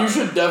 Yeah, you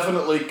should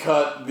definitely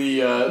cut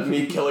the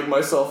me killing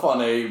myself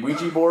on a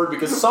Ouija board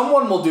because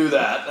someone will do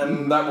that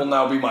and that will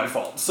now be my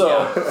fault.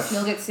 So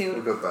You'll get We'll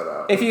sued. get that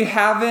out. If you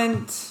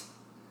haven't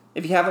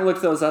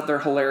looked those up, they're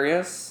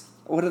hilarious.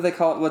 What do they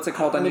call it? What's it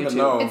called on don't even YouTube?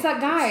 know. It's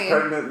that guy.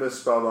 Pregnant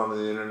misspelled on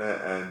the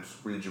internet and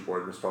Ouija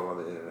board misspelled on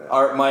the internet.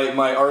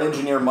 Our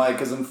engineer Mike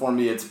has informed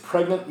me it's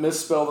pregnant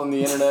misspelled on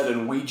the internet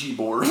and Ouija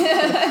board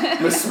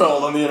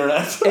misspelled on the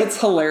internet. It's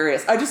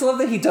hilarious. I just love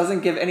that he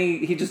doesn't give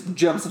any. He just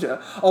jumps into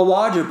a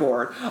Ouija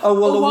board, a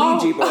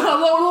Waluigi board.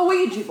 A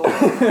Luigi board.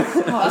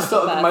 Oh, that's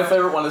Still, so bad. my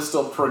favorite one is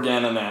still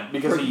Pregananant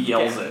because he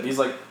yells it. He's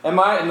like, "Am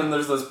I?" And then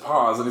there's this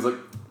pause, and he's like,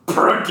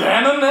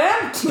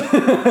 "Pregananant."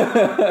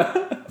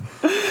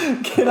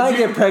 Can I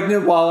get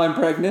pregnant while I'm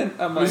pregnant?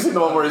 I'm Have you seen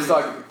the one where he's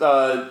like,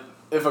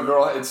 if a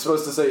girl, it's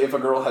supposed to say if a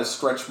girl has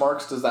stretch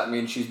marks, does that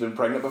mean she's been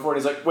pregnant before?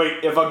 And he's like,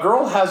 wait, if a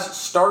girl has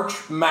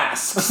starch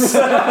masks.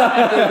 No,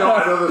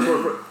 I know this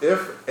word.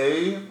 If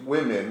a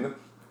woman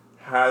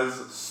has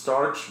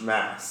starch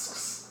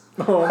masks.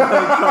 Oh my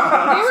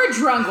god. They were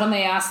drunk when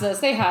they asked this.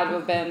 They had to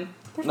have been.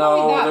 There's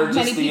No, probably they're that just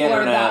many the people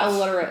are that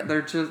internet.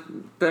 illiterate.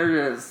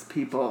 There is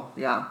people,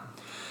 yeah.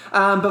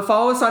 But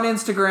follow us on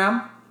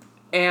Instagram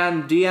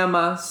and DM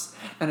us.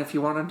 And if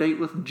you want to date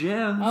with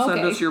Jen, send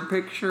Okay. us your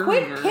picture.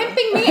 Quit and your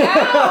pimping me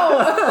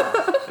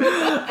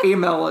out!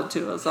 email it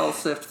to us. I'll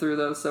sift through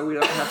those so we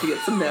don't have to get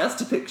some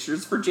nasty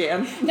pictures for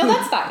Jen. No,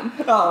 that's fine.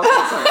 Oh,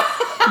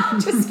 okay,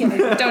 Just kidding.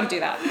 Don't do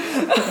that.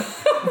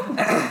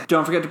 sorry.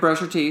 Don't forget to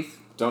brush your teeth.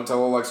 Don't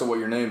tell Alexa what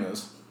your name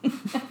is.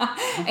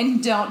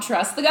 And don't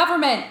trust the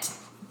government.